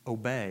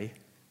obey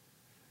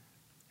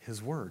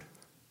his word.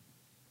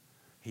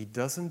 He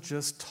doesn't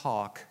just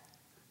talk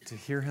to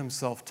hear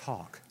himself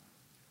talk.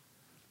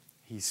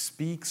 He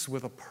speaks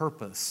with a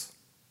purpose.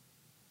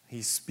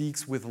 He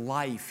speaks with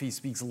life. He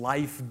speaks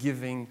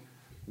life-giving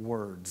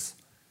words.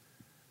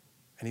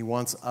 And he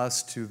wants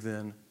us to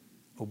then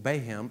obey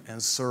him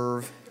and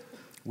serve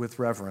with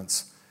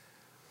reverence.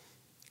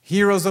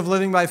 Heroes of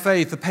living by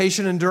faith, the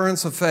patient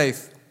endurance of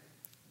faith,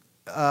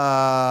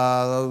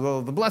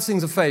 the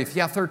blessings of faith.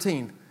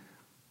 13.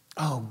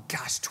 Oh,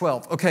 gosh,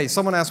 12. Okay,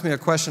 someone asked me a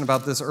question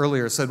about this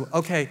earlier. Said,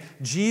 okay,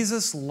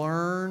 Jesus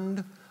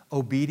learned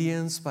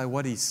obedience by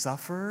what he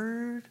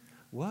suffered?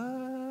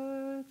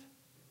 What?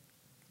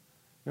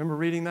 Remember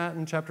reading that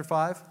in chapter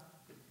 5?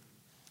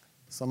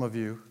 Some of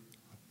you.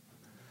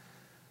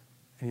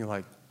 And you're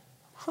like,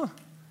 what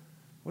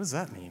does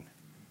that mean?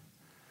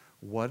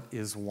 What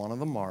is one of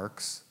the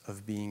marks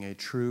of being a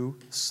true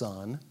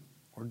son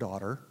or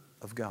daughter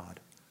of God,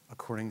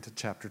 according to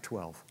chapter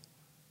 12?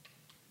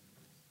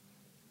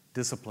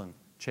 Discipline,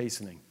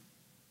 chastening.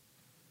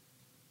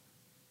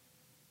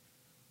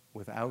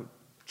 Without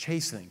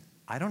chastening,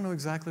 I don't know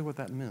exactly what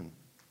that meant,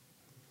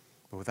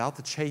 but without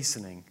the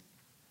chastening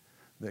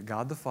that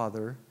God the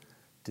Father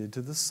did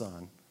to the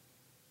Son,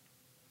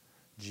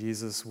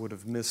 Jesus would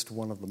have missed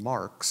one of the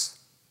marks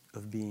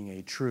of being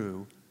a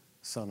true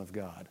Son of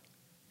God.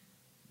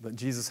 But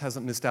Jesus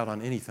hasn't missed out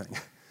on anything.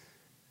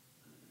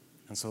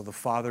 And so the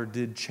Father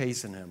did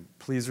chasten him.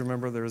 Please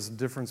remember there's a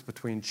difference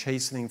between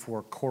chastening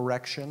for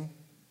correction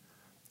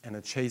and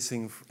a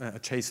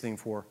chastening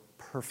for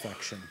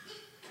perfection.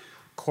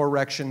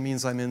 Correction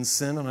means I'm in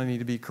sin and I need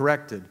to be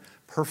corrected.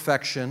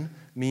 Perfection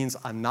means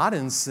I'm not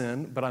in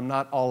sin, but I'm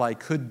not all I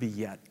could be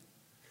yet.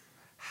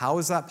 How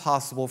is that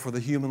possible for the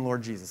human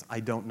Lord Jesus?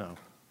 I don't know.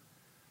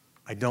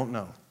 I don't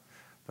know.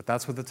 But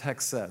that's what the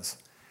text says.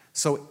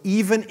 So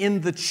even in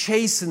the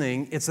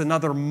chastening, it's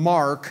another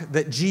mark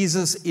that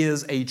Jesus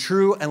is a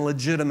true and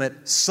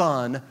legitimate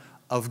Son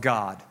of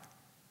God.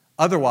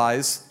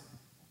 Otherwise,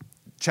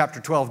 chapter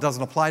 12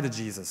 doesn't apply to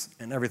Jesus,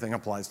 and everything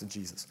applies to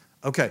Jesus.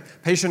 Okay,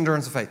 patient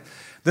endurance of faith.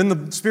 Then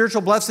the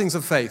spiritual blessings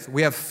of faith.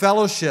 We have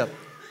fellowship.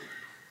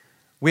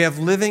 We have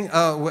living,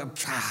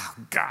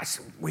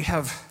 we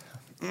have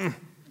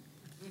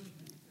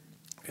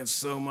it's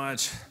so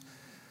much.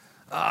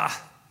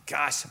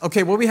 Gosh.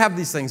 Okay, well, we have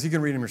these things. You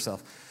can read them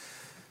yourself.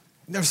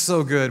 They're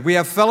so good. We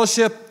have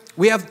fellowship.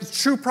 We have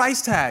true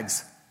price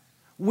tags.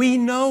 We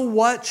know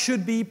what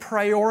should be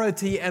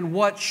priority and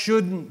what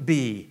shouldn't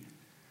be.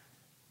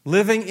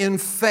 Living in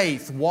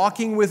faith,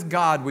 walking with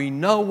God, we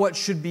know what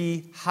should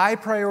be high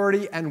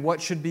priority and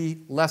what should be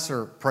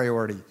lesser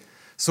priority,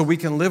 so we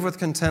can live with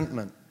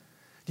contentment.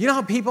 Do you know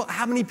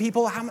how many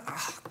people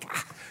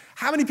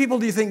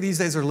do you think these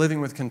days are living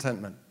with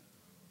contentment?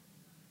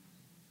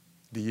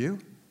 Do you?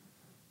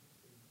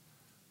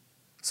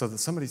 So that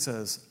somebody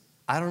says,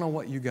 I don't know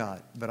what you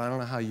got, but I don't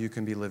know how you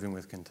can be living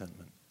with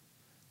contentment.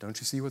 Don't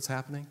you see what's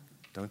happening?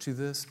 Don't you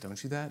this?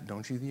 Don't you that?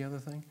 Don't you the other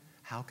thing?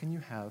 How can you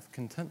have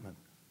contentment?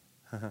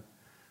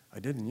 I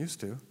didn't used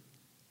to.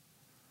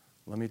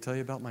 Let me tell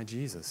you about my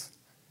Jesus.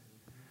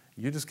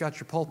 You just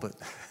got your pulpit.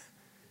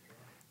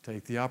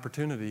 Take the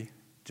opportunity,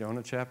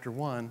 Jonah chapter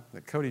 1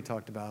 that Cody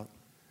talked about.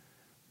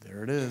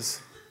 There it is.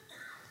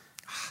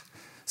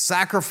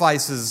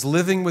 Sacrifices,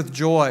 living with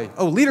joy.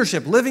 Oh,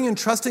 leadership, living in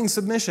trusting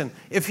submission.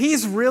 If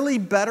he's really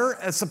better,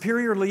 a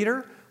superior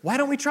leader, why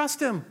don't we trust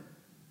him?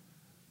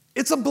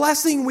 It's a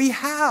blessing we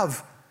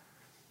have.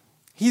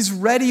 He's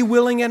ready,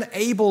 willing, and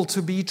able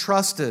to be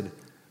trusted.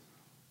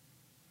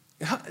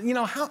 You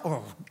know,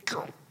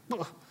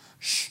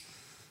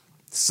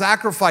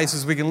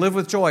 sacrifices, we can live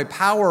with joy.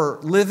 Power,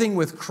 living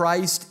with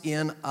Christ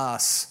in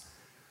us.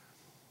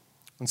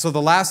 And so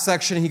the last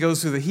section, he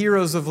goes through the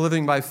heroes of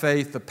living by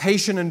faith, the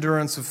patient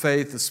endurance of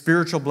faith, the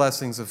spiritual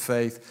blessings of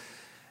faith.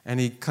 And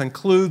he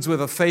concludes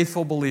with a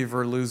faithful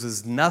believer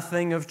loses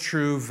nothing of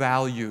true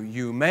value.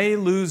 You may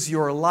lose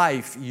your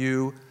life,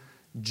 you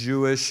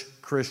Jewish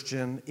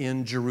Christian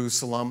in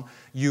Jerusalem.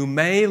 You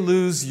may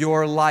lose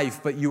your life,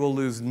 but you will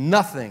lose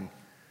nothing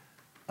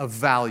of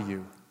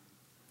value.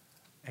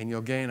 And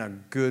you'll gain a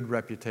good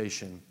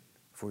reputation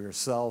for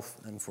yourself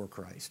and for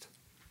Christ.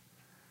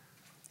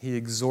 He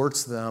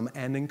exhorts them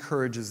and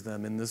encourages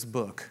them in this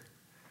book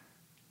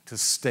to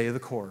stay the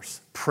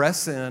course.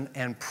 Press in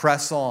and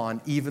press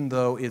on, even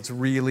though it's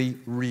really,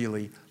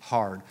 really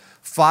hard.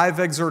 5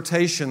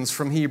 exhortations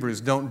from Hebrews.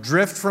 Don't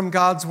drift from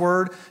God's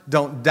word.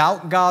 Don't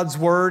doubt God's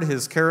word,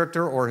 his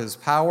character, or his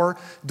power.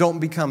 Don't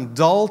become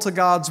dull to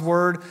God's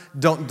word.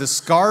 Don't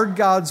discard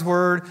God's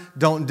word.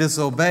 Don't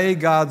disobey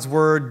God's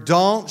word.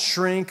 Don't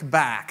shrink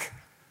back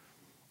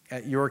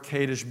at your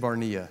Kadesh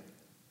Barnea.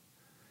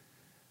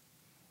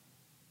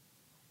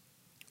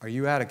 Are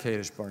you at a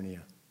Kadesh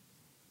Barnea?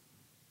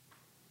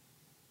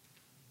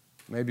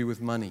 Maybe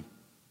with money.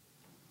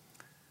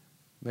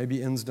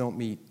 Maybe ends don't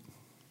meet.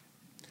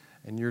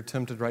 And you're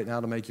tempted right now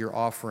to make your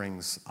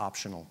offerings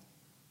optional.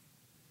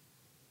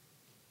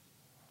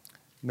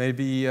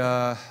 Maybe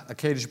a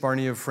Kadesh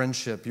Barnea of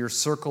friendship. Your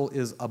circle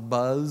is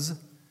abuzz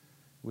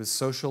with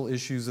social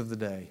issues of the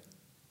day.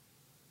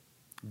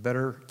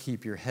 Better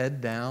keep your head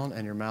down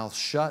and your mouth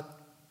shut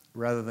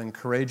rather than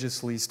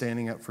courageously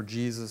standing up for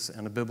Jesus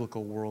and a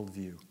biblical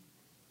worldview.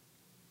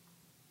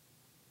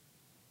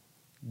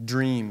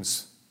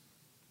 Dreams.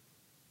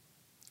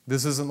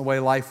 This isn't the way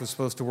life was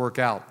supposed to work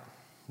out.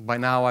 By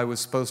now I was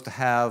supposed to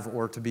have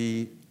or to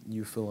be,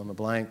 you fill in the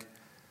blank.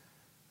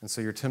 And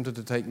so you're tempted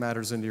to take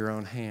matters into your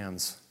own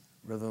hands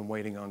rather than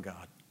waiting on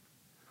God.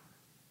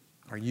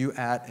 Are you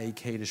at a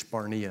Kadesh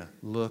Barnea?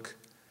 Look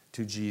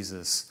to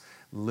Jesus.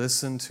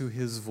 Listen to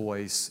his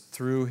voice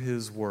through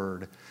his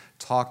word.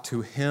 Talk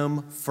to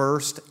him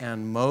first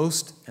and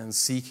most and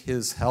seek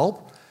his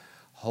help.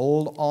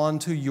 Hold on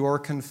to your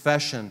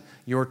confession,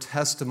 your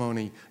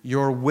testimony,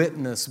 your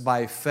witness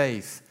by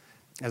faith,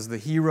 as the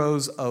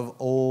heroes of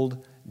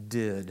old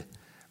did.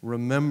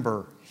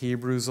 Remember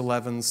Hebrews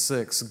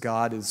 11:6.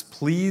 God is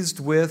pleased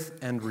with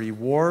and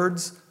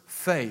rewards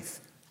faith.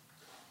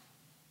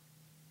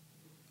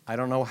 I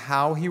don't know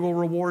how he will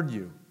reward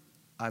you.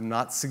 I'm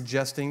not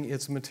suggesting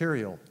it's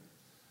material,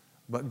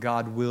 but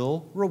God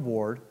will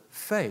reward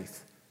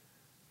faith.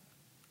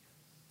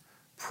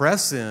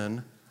 Press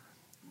in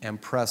and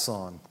press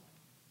on.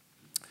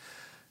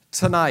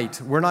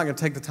 Tonight, we're not going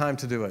to take the time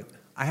to do it.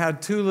 I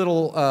had 2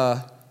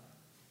 little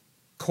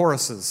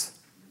choruses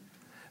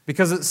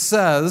because it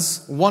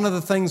says one of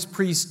the things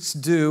priests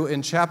do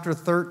in chapter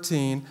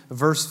 13,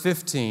 verse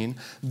 15,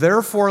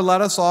 therefore let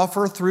us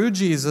offer through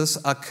Jesus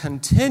a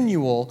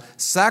continual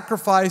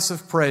sacrifice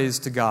of praise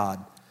to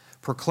God,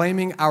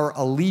 proclaiming our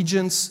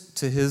allegiance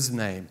to his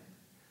name.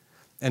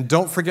 And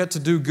don't forget to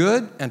do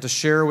good and to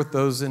share with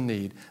those in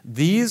need.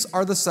 These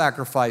are the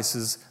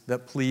sacrifices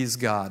that please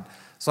God.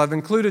 So I've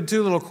included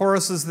 2 little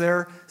choruses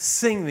there.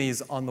 Sing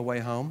these on the way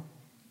home.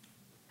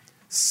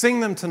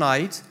 Sing them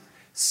tonight.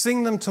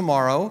 Sing them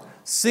tomorrow.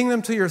 Sing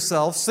them to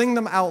yourself. Sing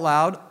them out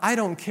loud. I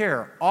don't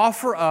care.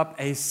 Offer up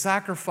a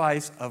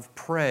sacrifice of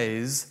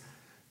praise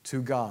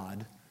to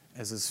God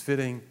as is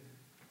fitting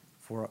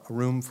for a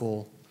room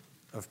full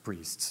of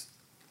priests.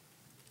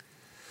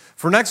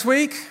 For next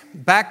week,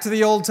 back to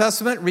the Old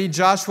Testament, read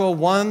Joshua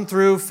 1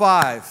 through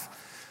 5.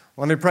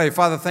 Let me pray.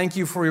 Father, thank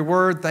you for your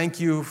word. Thank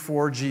you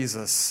for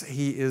Jesus.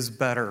 He is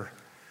better.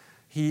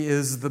 He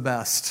is the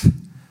best.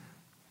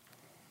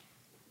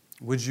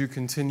 would you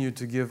continue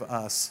to give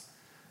us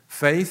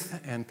faith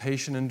and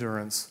patient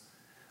endurance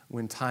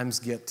when times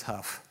get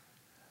tough,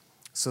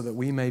 so that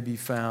we may be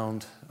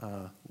found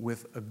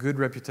with a good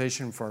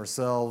reputation for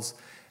ourselves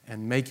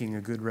and making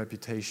a good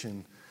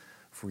reputation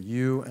for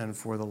you and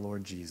for the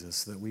Lord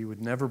Jesus, that we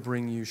would never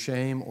bring you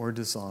shame or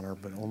dishonor,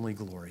 but only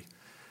glory.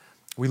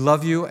 We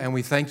love you and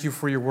we thank you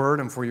for your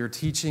word and for your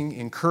teaching.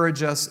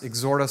 Encourage us,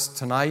 exhort us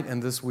tonight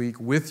and this week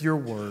with your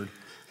word.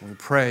 And we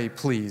pray,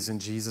 please, in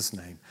Jesus'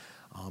 name.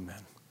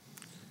 Amen.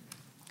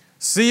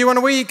 See you in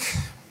a week.